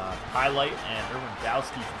Highlight and Irwin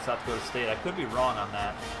Dowski from South Dakota State. I could be wrong on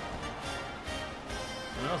that.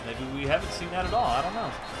 Who knows? Maybe we haven't seen that at all. I don't know.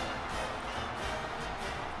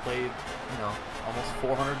 Played, you know, almost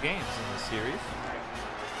 400 games in this series.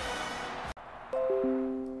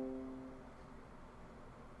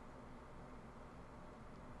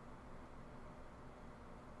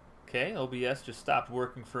 Okay, OBS just stopped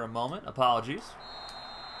working for a moment. Apologies.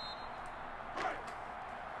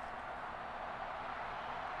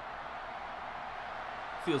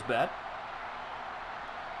 Feels bad.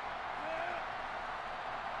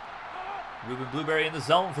 Ruben Blueberry in the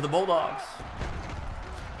zone for the Bulldogs.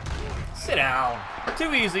 Sit down.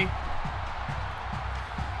 Too easy.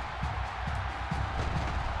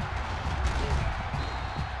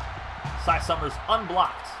 Cy Summers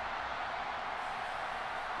unblocked.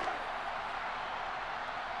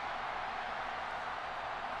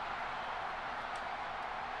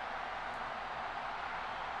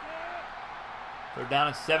 They're down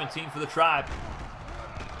at 17 for the Tribe.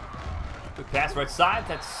 Quick pass right side.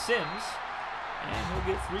 That's Sims. And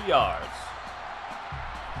he'll get 3 yards.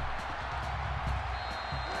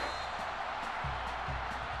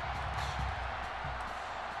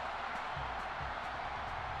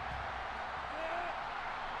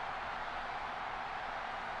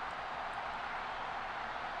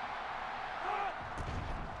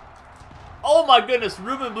 Oh my goodness,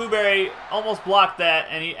 Ruben Blueberry almost blocked that,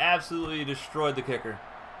 and he absolutely destroyed the kicker.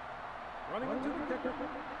 Running into the kicker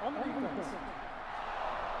on the defense.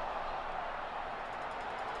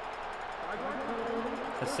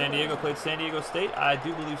 Has San Diego played San Diego State? I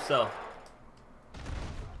do believe so.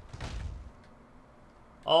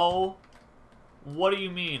 Oh, what do you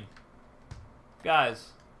mean? Guys.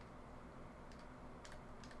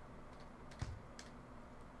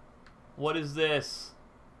 What is this?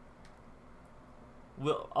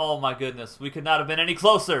 Oh my goodness, we could not have been any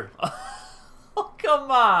closer. Oh, come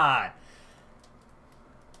on.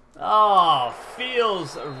 Oh,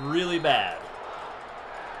 feels really bad.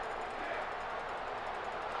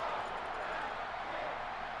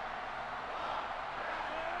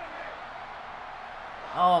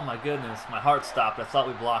 Oh my goodness, my heart stopped. I thought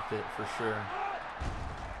we blocked it for sure.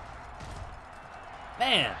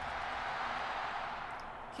 Man.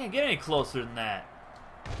 Can't get any closer than that.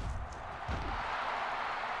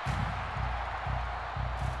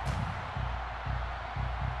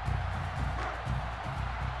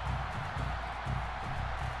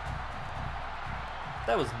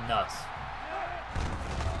 That was nuts.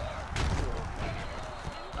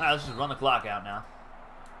 Alright, let's just run the clock out now.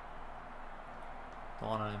 Don't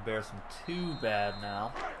want to embarrass him too bad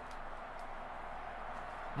now.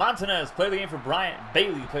 Montanez played the game for Bryant.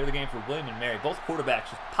 Bailey played the game for William and Mary. Both quarterbacks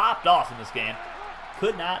just popped off in this game.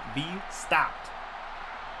 Could not be stopped.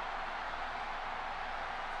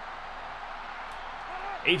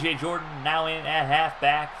 A.J. Jordan now in at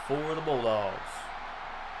halfback for the Bulldogs.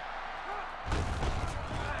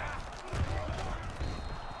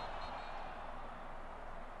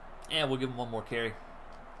 And we'll give him one more carry.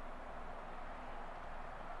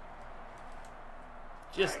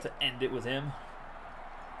 Just to end it with him.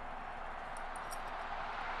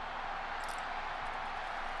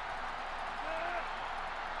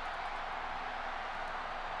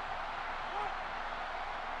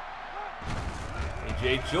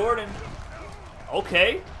 A.J. Jordan.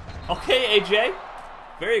 Okay. Okay, A.J.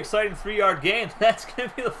 Very exciting 3-yard gain. That's going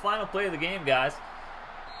to be the final play of the game, guys.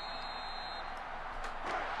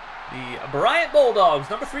 The Bryant Bulldogs,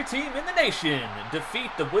 number 3 team in the nation, defeat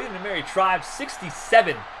the William and Mary Tribe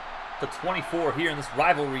 67-24 here in this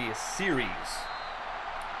rivalry series.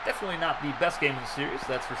 Definitely not the best game in the series,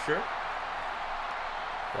 that's for sure.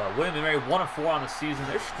 Well, William and Mary 1-4 on the season.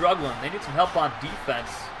 They're struggling. They need some help on defense.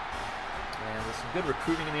 And with some good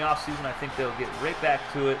recruiting in the offseason, I think they'll get right back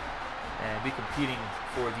to it and be competing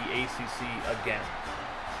for the ACC again.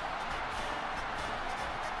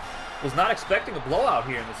 Was not expecting a blowout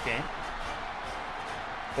here in this game.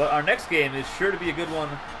 But our next game is sure to be a good one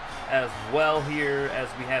as well here, as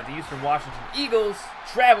we have the Eastern Washington Eagles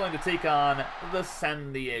traveling to take on the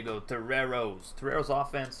San Diego Toreros. Toreros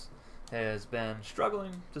offense has been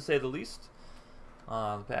struggling, to say the least,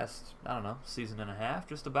 the past, I don't know, season and a half,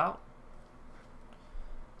 just about.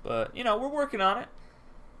 But, you know, we're working on it.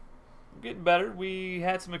 We're getting better. We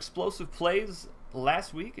had some explosive plays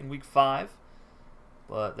last week in week 5.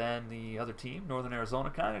 But then the other team, Northern Arizona,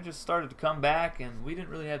 kind of just started to come back, and we didn't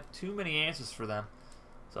really have too many answers for them.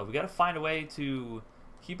 So we got to find a way to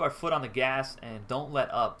keep our foot on the gas and don't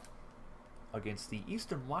let up against the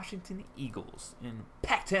Eastern Washington Eagles in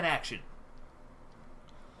Pac-10 action.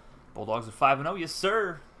 Bulldogs are 5-0, yes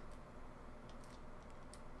sir.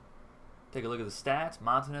 Take a look at the stats.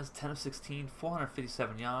 Montanez, 10 of 16,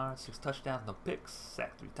 457 yards, 6 touchdowns, no picks,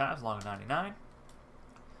 sacked 3 times, long of 99.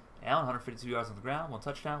 Allen, 152 yards on the ground, 1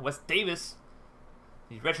 touchdown. Wes Davis,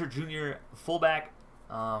 the redshirt junior fullback,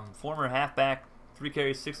 former halfback, 3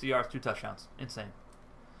 carries, 60 yards, 2 touchdowns. Insane.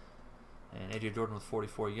 And A.J. Jordan with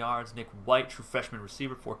 44 yards. Nick White, true freshman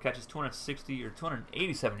receiver, 4 catches,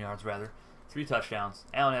 287 yards rather, 3 touchdowns.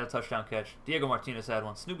 Allen had a touchdown catch. Diego Martinez had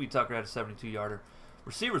one. Snoopy Tucker had a 72-yarder.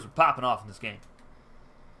 Receivers were popping off in this game.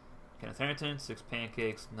 Kenneth Harrington, 6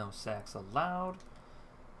 pancakes, no sacks allowed.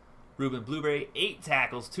 Ruben Blueberry, 8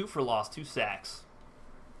 tackles, 2 for loss, 2 sacks.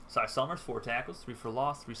 Cy Summers, 4 tackles, 3 for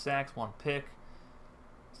loss, 3 sacks, 1 pick.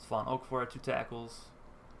 Stephon Okafor had 2 tackles.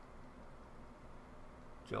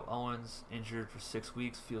 Joe Owens, injured for 6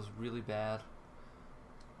 weeks, feels really bad.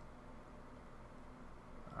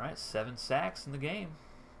 Alright, 7 sacks in the game,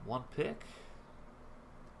 1 pick.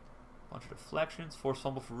 Bunch of deflections, forced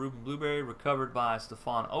fumble for Ruben Blueberry, recovered by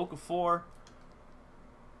Stephon Okafor.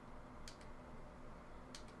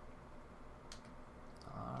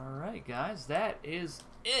 Alright guys, that is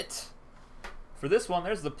it for this one.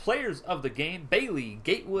 There's the players of the game. Bailey,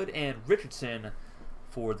 Gatewood, and Richardson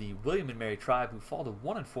for the William and Mary Tribe, who fall to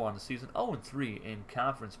 1-4 on the season, 0-3 in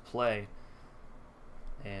conference play.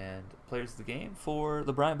 And players of the game for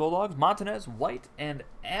the Bryant Bulldogs, Montanez, White, and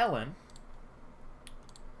Allen.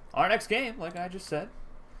 our next game, like I just said,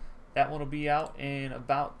 that one will be out in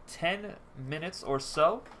about 10 minutes or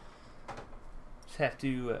so. Just have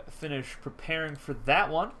to finish preparing for that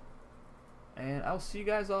one. And I'll see you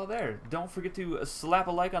guys all there. Don't forget to slap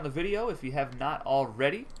a like on the video if you have not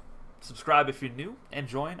already. Subscribe if you're new. And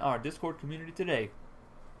join our Discord community today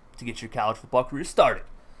to get your college football career started.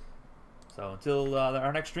 So until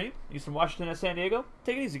our next stream, Eastern Washington and San Diego,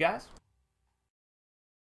 take it easy, guys.